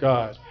grace of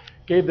God,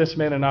 gave this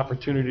man an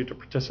opportunity to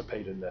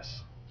participate in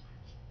this.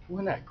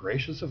 Wasn't that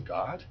gracious of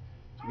God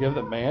to give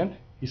the man?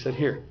 He said,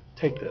 here,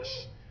 take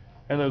this,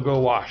 and then go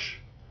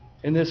wash.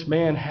 And this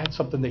man had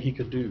something that he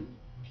could do.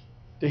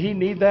 Did he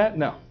need that?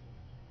 No.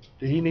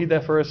 Did he need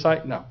that for his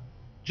sight? No.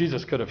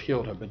 Jesus could have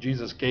healed him, but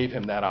Jesus gave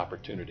him that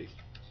opportunity.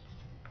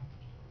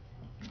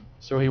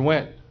 So he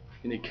went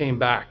and he came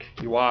back.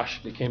 He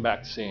washed, and he came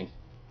back seeing.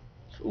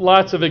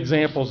 Lots of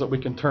examples that we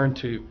can turn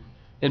to.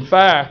 In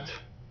fact,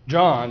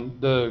 John,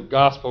 the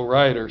gospel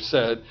writer,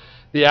 said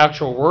the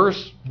actual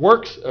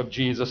works of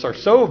Jesus are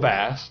so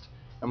vast.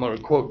 I'm going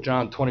to quote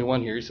John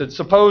 21 here. He said,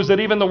 suppose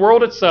that even the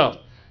world itself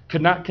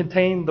could not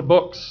contain the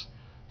books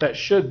that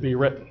should be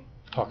written.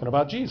 Talking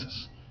about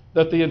Jesus.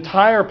 That the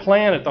entire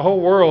planet, the whole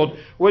world,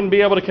 wouldn't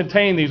be able to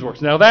contain these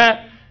works. Now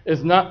that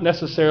is not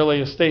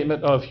necessarily a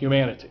statement of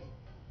humanity.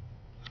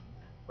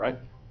 Right?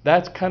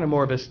 That's kind of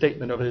more of a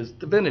statement of his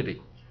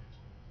divinity.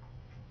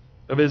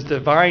 Of his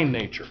divine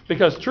nature.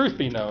 Because truth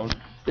be known,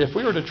 if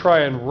we were to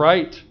try and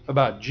write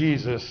about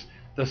Jesus,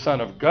 the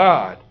Son of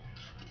God,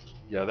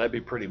 yeah, that'd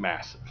be pretty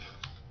massive.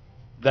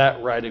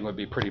 That writing would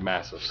be pretty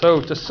massive. So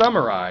to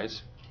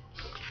summarize,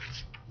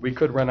 we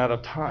could run out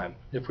of time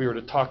if we were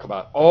to talk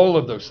about all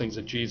of those things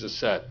that Jesus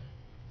said.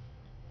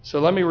 So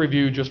let me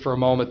review just for a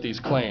moment these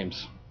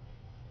claims.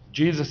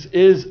 Jesus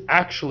is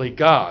actually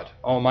God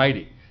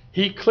Almighty.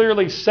 He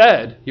clearly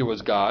said he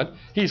was God.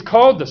 He's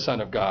called the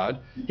Son of God.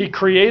 He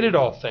created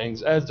all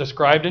things as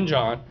described in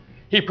John.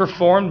 He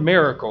performed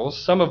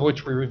miracles, some of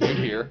which we reviewed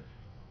here.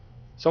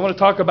 So I want to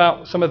talk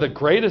about some of the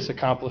greatest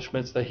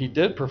accomplishments that he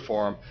did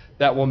perform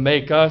that will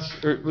make us,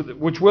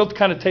 which will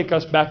kind of take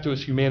us back to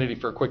his humanity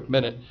for a quick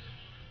minute.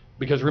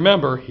 Because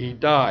remember, he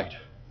died.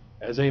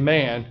 As a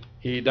man,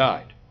 he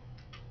died.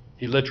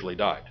 He literally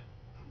died.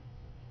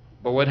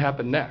 But what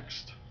happened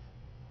next?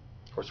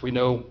 Of course, we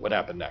know what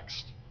happened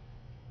next.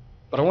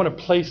 But I want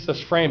to place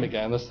this frame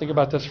again. Let's think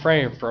about this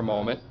frame for a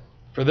moment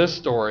for this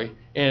story.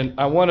 And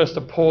I want us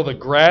to pull the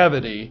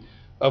gravity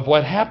of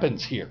what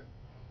happens here.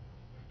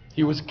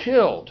 He was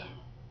killed.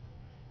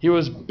 He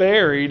was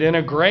buried in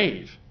a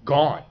grave.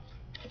 Gone.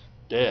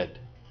 Dead.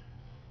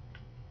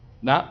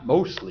 Not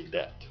mostly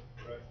dead.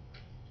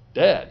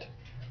 Dead.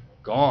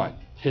 Gone.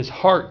 His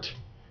heart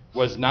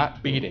was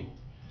not beating.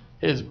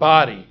 His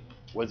body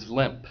was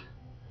limp.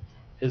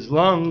 His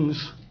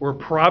lungs were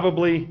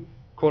probably,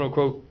 quote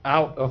unquote,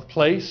 out of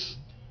place.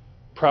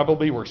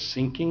 Probably were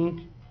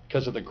sinking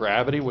because of the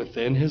gravity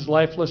within his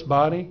lifeless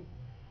body.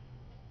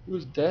 He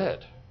was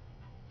dead.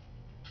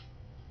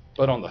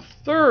 But on the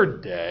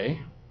third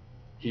day,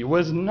 he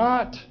was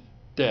not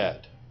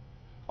dead.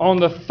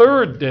 On the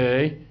third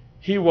day,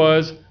 he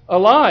was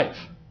alive.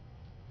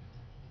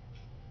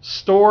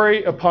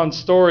 Story upon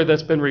story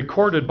that's been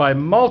recorded by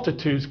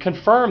multitudes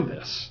confirm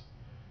this.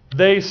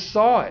 They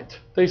saw it.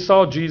 They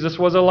saw Jesus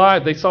was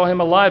alive. They saw him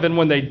alive. And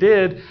when they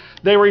did,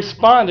 they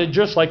responded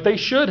just like they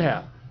should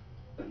have.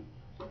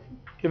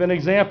 Give an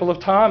example of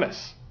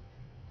Thomas.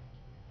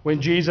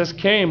 When Jesus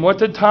came, what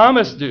did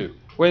Thomas do?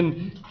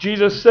 When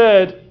Jesus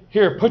said,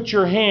 here, put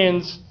your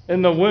hands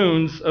in the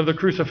wounds of the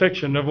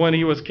crucifixion of when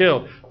he was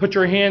killed. Put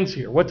your hands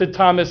here. What did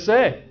Thomas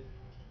say?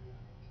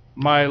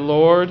 My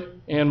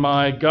Lord and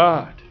my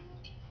God.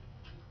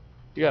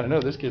 You got to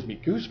know, this gives me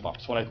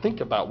goosebumps when I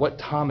think about what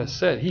Thomas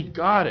said. He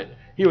got it.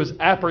 He was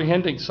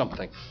apprehending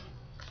something.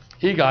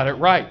 He got it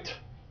right.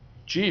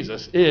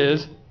 Jesus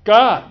is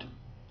God.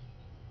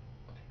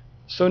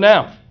 So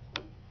now,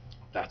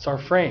 that's our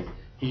frame.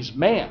 He's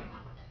man.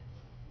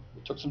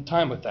 We took some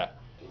time with that.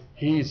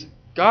 He's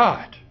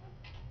God.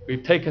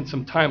 We've taken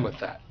some time with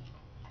that.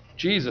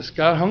 Jesus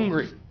got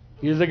hungry.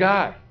 He's a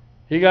guy.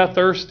 He got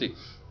thirsty.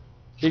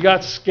 He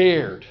got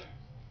scared.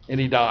 And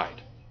he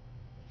died.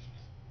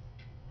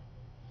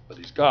 But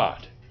he's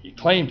God. He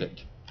claimed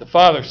it. The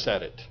Father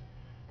said it.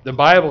 The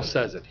Bible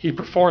says it. He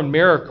performed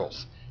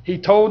miracles. He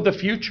told the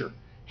future.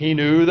 He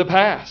knew the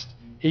past.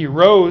 He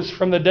rose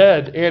from the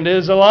dead and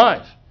is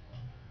alive.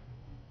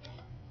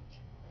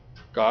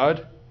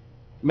 God,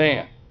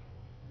 man.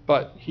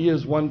 But he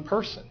is one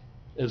person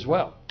as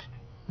well.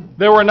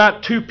 There were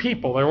not two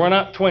people. There were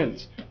not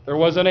twins. There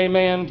wasn't a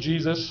man,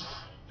 Jesus,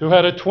 who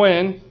had a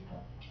twin.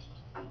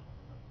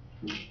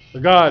 The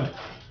God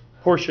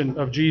portion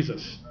of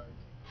Jesus.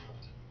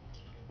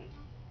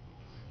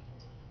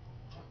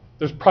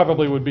 There's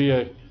probably would be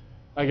a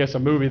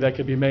movie that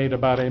could be made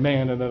about a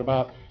man and then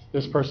about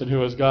this person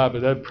who is God,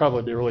 but that'd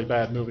probably be a really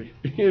bad movie.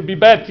 It'd be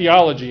bad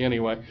theology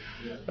anyway.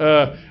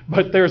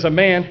 But there's a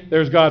man,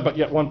 there's God, but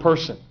yet one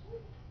person.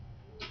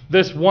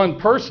 This one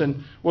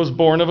person was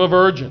born of a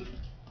virgin.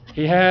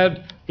 He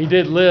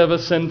did live a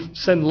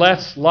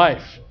sinless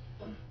life.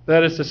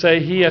 That is to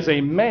say, he as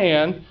a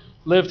man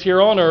lived here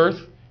on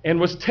earth and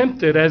was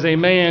tempted as a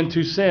man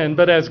to sin,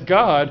 but as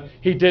God,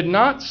 he did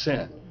not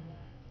sin,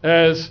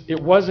 as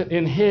it wasn't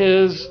in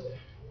his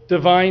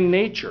divine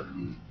nature.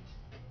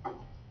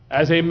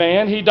 As a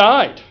man, he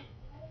died,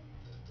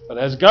 but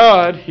as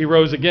God, he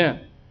rose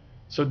again.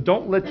 So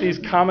don't let these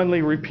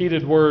commonly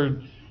repeated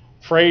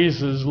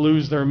phrases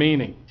lose their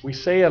meaning. We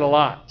say it a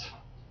lot.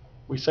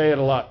 We say it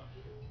a lot.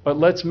 But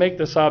let's make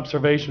this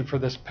observation for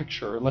this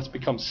picture, and let's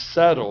become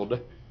settled,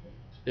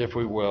 if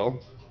we will,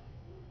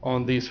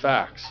 on these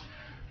facts.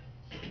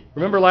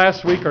 Remember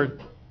last week our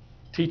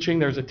teaching,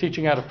 there's a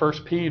teaching out of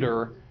 1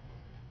 Peter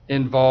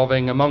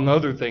involving, among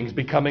other things,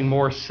 becoming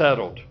more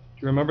settled. Do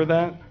you remember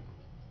that?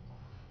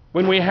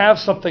 When we have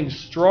something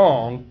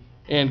strong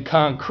and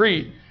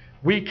concrete,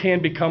 we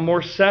can become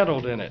more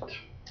settled in it.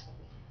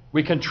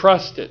 We can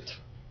trust it.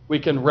 We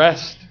can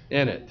rest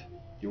in it.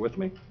 You with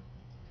me?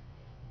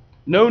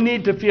 No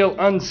need to feel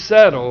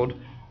unsettled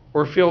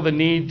or feel the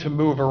need to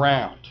move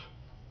around.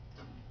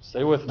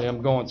 Stay with me,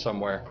 I'm going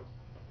somewhere.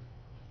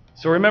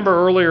 So remember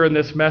earlier in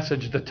this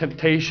message, the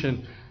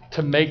temptation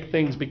to make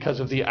things because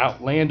of the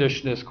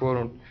outlandishness, quote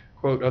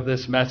unquote, of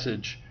this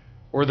message,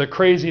 or the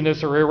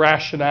craziness or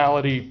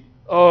irrationality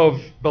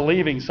of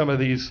believing some of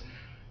these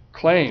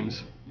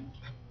claims.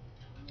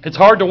 It's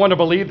hard to want to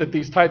believe that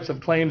these types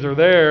of claims are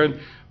there, and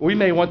we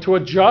may want to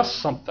adjust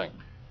something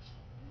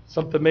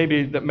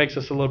maybe that makes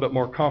us a little bit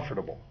more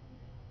comfortable.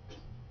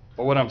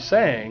 But what I'm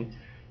saying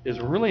is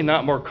we're really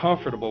not more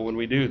comfortable when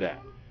we do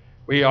that.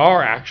 We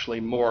are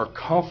actually more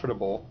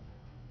comfortable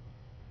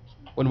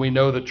when we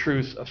know the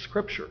truth of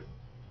Scripture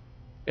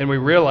and we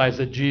realize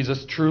that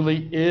Jesus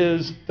truly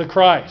is the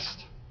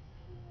Christ.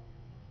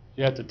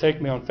 You have to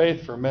take me on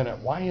faith for a minute.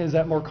 Why is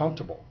that more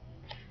comfortable?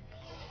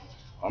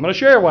 I'm going to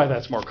share why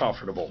that's more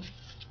comfortable.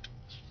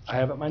 I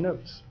have it in my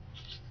notes.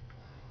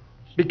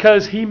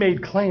 Because he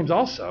made claims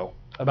also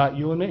about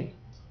you and me.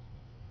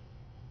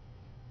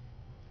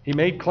 He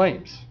made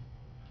claims,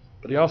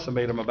 but he also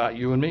made them about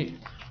you and me.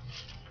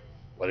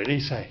 What did he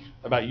say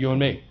about you and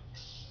me?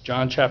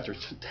 John chapter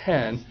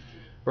 10,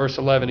 verse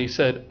 11, he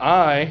said,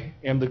 I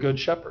am the good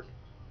shepherd.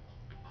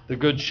 The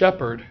good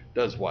shepherd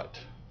does what?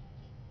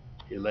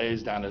 He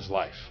lays down his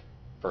life.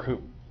 For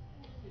whom?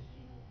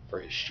 For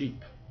his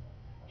sheep.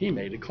 He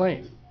made a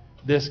claim.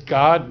 This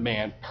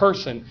God-man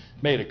person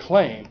made a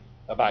claim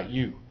about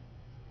you.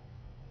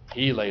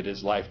 He laid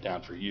his life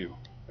down for you.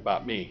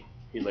 About me,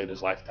 he laid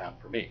his life down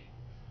for me.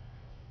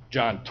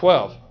 John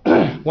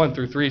 12, 1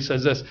 through 3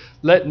 says this,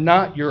 let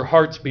not your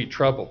hearts be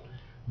troubled.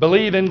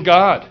 Believe in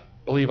God.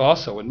 Believe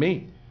also in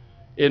me.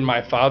 In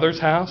my Father's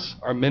house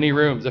are many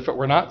rooms. If it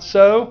were not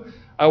so,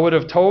 I would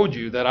have told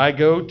you that I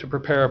go to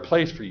prepare a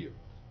place for you.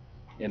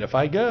 And if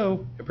I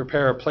go and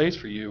prepare a place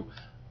for you,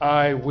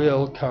 I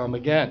will come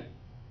again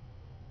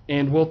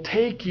and will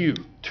take you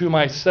to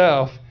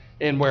myself,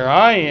 and where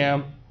I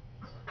am,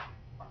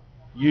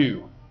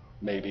 you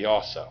may be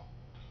also.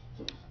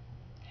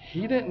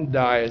 He didn't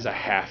die as a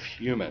half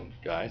human,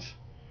 guys.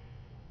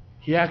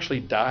 He actually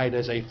died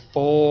as a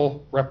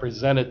full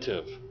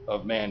representative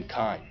of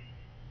mankind.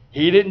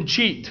 He didn't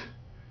cheat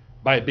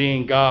by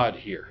being God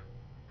here.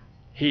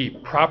 He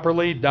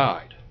properly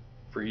died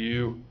for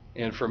you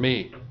and for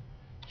me.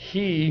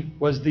 He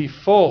was the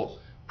full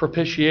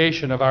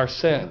propitiation of our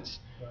sins,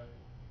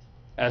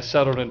 as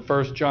settled in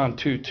 1 John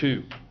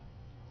 2:2.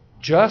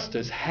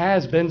 Justice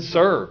has been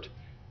served.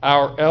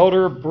 Our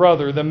elder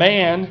brother, the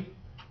man,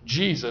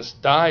 Jesus,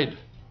 died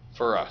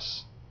for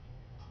us.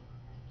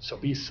 So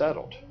be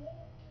settled.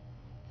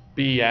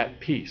 Be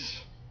at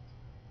peace.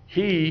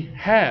 He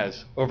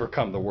has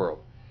overcome the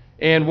world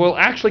and will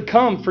actually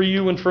come for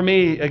you and for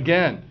me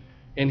again.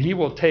 And he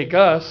will take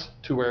us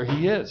to where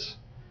he is.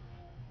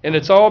 And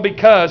it's all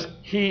because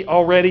he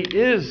already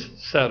is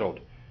settled.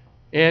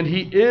 And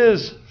he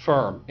is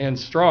firm and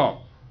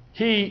strong.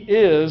 He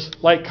is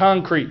like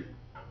concrete.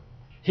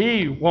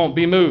 He won't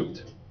be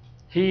moved.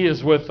 He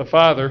is with the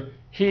Father.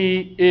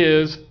 He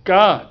is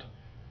God.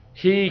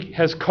 He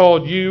has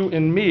called you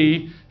and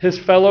me, his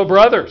fellow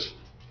brothers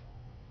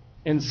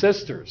and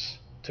sisters,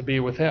 to be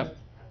with him.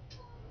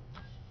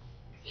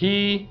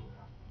 We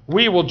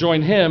will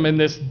join him in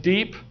this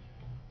deep,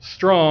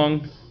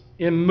 strong,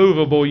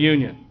 immovable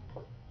union.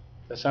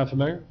 That sound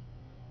familiar?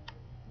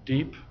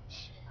 Deep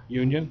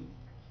union.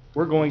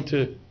 We're going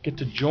to get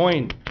to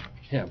join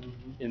him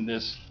in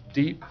this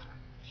deep,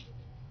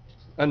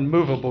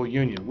 unmovable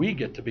union. We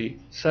get to be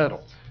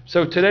settled.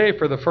 So today,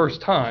 for the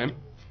first time,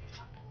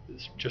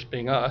 it's just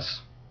being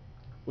us,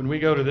 when we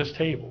go to this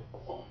table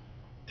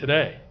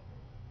today,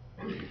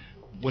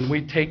 when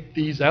we take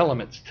these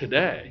elements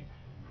today,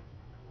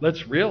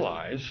 let's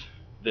realize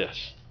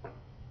this,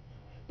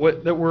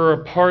 that we're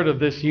a part of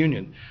this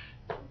union.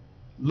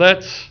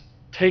 Let's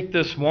take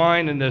this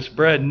wine and this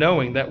bread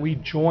knowing that we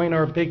join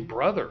our big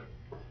brother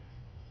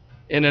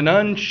in an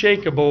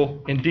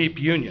unshakable and deep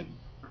union.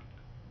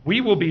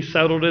 We will be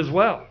settled as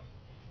well.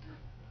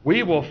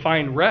 We will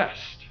find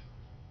rest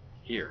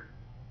here.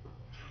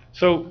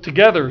 So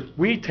together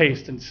we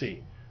taste and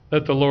see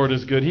that the Lord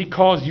is good. He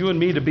calls you and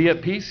me to be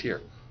at peace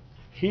here.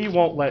 He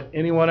won't let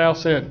anyone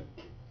else in.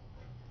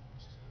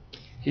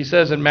 He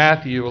says in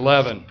Matthew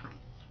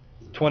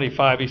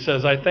 11:25, he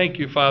says, I thank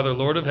you, Father,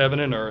 Lord of heaven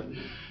and earth,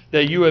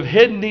 that you have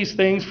hidden these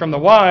things from the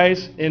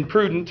wise and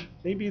prudent,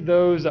 maybe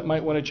those that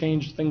might want to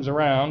change things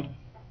around.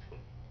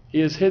 He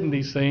has hidden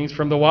these things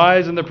from the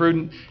wise and the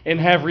prudent and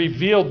have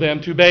revealed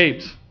them to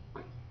babes.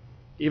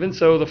 Even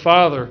so, the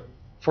Father,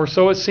 for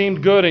so it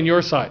seemed good in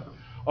your sight.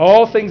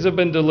 All things have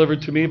been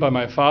delivered to me by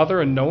my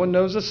Father, and no one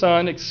knows the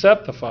Son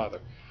except the Father.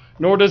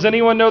 Nor does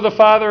anyone know the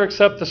Father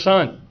except the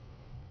Son,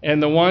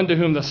 and the one to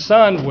whom the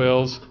Son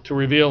wills to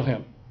reveal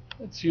him.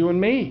 That's you and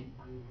me.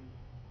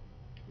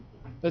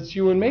 That's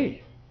you and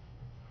me.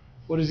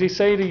 What does he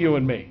say to you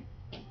and me?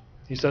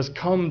 He says,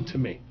 come to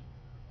me,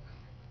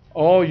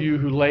 all you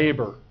who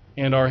labor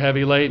and are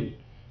heavy laden,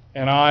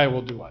 and I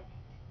will do what?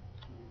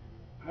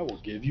 I will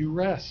give you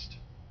rest.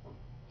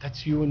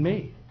 That's you and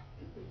me.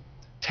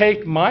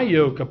 Take my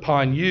yoke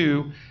upon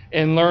you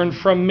and learn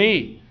from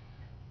me.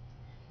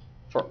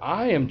 For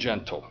I am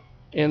gentle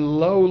and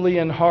lowly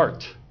in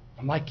heart.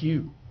 I'm like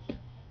you.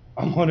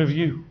 I'm one of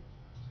you.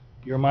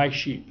 You're my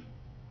sheep.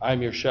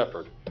 I'm your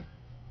shepherd.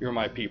 You're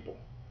my people.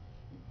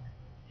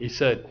 He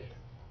said,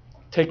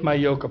 take my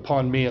yoke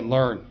upon me and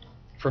learn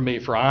from me,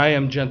 for I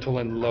am gentle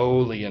and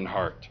lowly in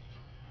heart,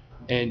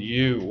 and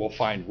you will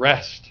find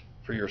rest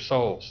for your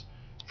souls.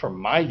 For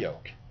my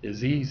yoke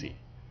is easy,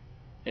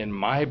 and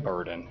my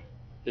burden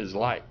is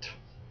light.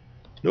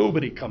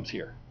 Nobody comes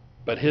here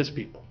but his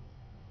people.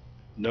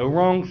 No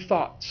wrong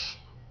thoughts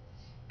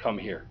come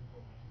here,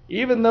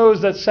 even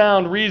those that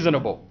sound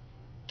reasonable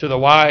to the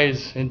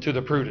wise and to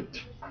the prudent.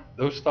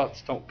 Those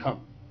thoughts don't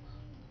come.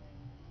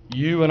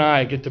 You and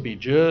I get to be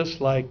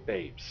just like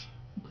babes.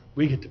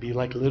 We get to be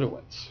like little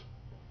ones.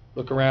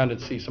 Look around and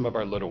see some of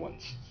our little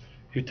ones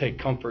who take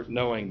comfort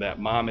knowing that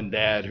mom and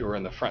dad who are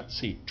in the front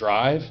seat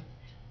drive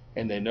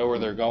and they know where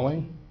they're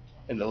going,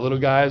 and the little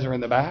guys are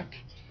in the back.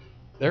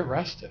 They're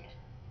resting.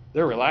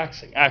 They're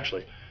relaxing.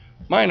 Actually,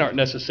 mine aren't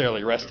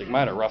necessarily resting.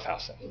 Mine are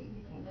roughhousing,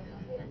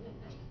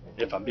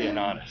 if I'm being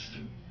honest.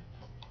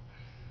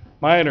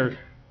 Mine are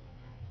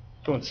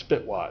doing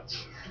spit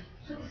wads.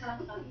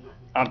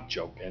 I'm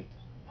joking.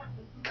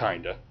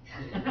 Kinda.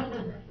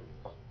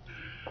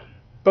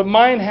 But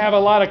mine have a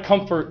lot of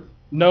comfort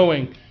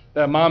knowing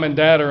that mom and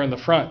dad are in the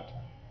front,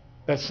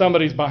 that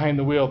somebody's behind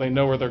the wheel, they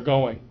know where they're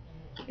going.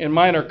 And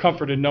mine are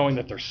comforted knowing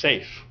that they're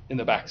safe in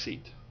the back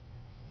seat.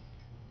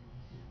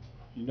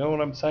 You know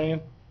what I'm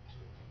saying?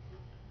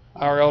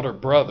 Our elder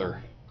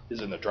brother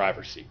is in the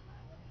driver's seat.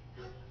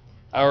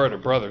 Our elder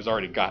brother's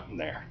already gotten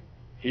there.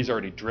 He's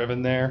already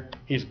driven there.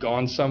 He's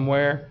gone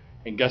somewhere.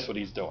 And guess what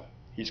he's doing?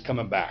 He's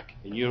coming back.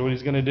 And you know what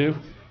he's going to do?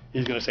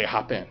 He's going to say,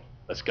 hop in.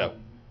 Let's go.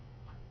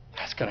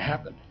 That's going to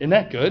happen. Isn't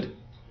that good? Isn't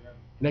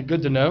that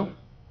good to know?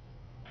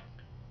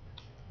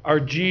 Our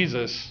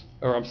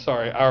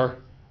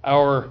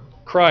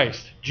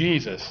Christ,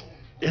 Jesus,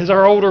 is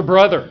our older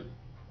brother.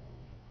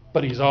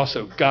 But he's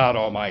also God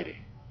Almighty.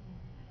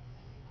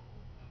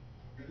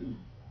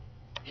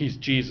 He's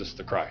Jesus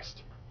the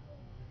Christ.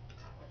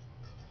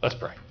 Let's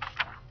pray.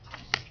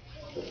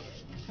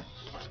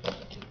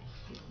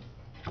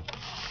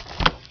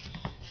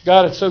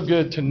 God, it's so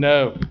good to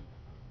know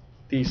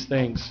these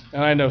things.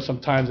 And I know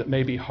sometimes it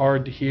may be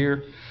hard to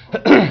hear,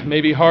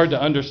 may be hard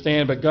to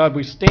understand, but God,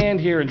 we stand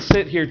here and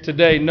sit here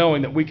today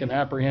knowing that we can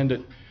apprehend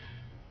it.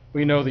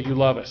 We know that you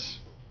love us.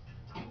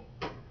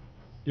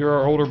 You're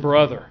our older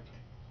brother.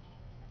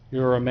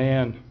 You're a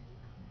man.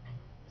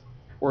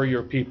 We're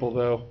your people,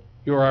 though.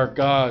 You're our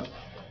God.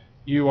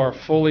 You are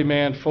fully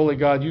man, fully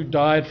God. You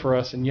died for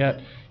us, and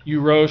yet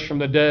you rose from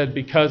the dead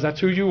because that's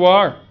who you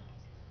are.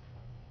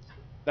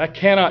 That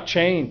cannot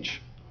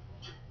change.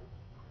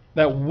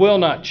 That will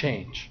not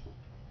change.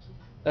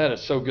 That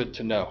is so good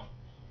to know.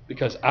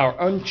 Because our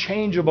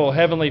unchangeable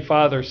Heavenly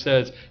Father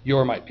says,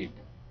 you're my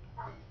people.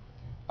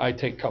 I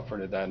take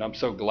comfort in that, and I'm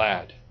so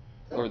glad,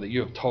 Lord, that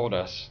you have told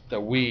us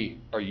that we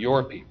are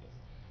your people.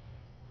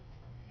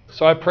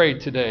 So I pray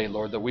today,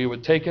 Lord, that we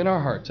would take in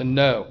our hearts and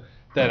know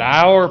that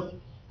our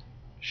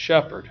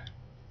shepherd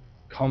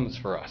comes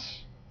for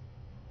us.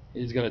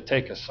 He's going to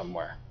take us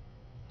somewhere.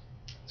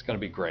 It's going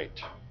to be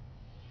great.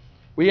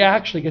 We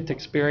actually get to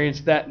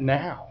experience that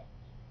now.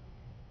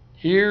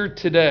 Here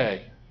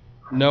today,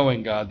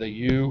 knowing, God, that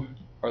you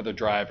are the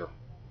driver.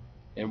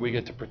 And we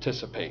get to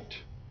participate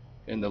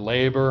in the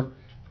labor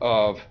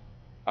of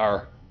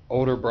our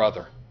older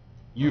brother.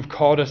 You've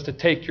called us to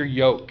take your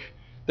yoke.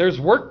 There's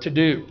work to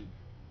do.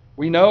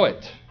 We know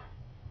it.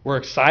 We're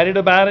excited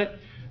about it.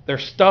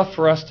 There's stuff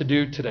for us to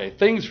do today,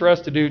 things for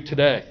us to do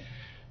today.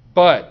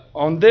 But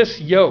on this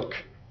yoke,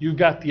 you've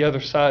got the other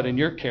side and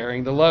you're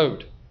carrying the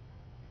load.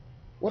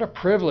 What a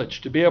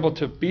privilege to be able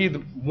to be the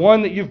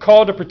one that you've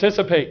called to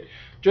participate.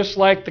 Just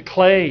like the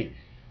clay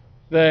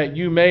that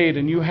you made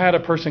and you had a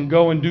person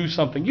go and do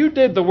something. You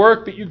did the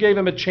work, but you gave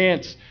him a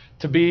chance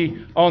to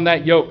be on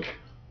that yoke.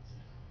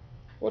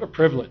 What a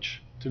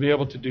privilege to be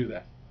able to do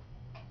that.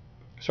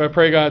 So I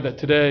pray, God, that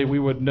today we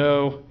would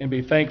know and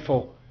be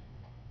thankful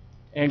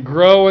and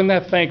grow in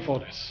that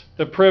thankfulness,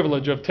 the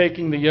privilege of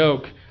taking the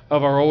yoke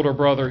of our older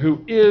brother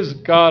who is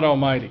God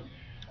Almighty,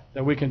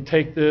 that we can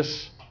take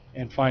this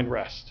and find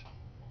rest.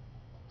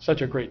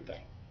 Such a great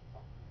thing.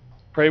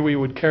 Pray we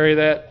would carry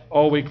that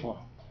all week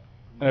long.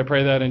 And I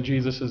pray that in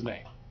Jesus'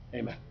 name.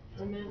 Amen.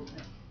 Amen.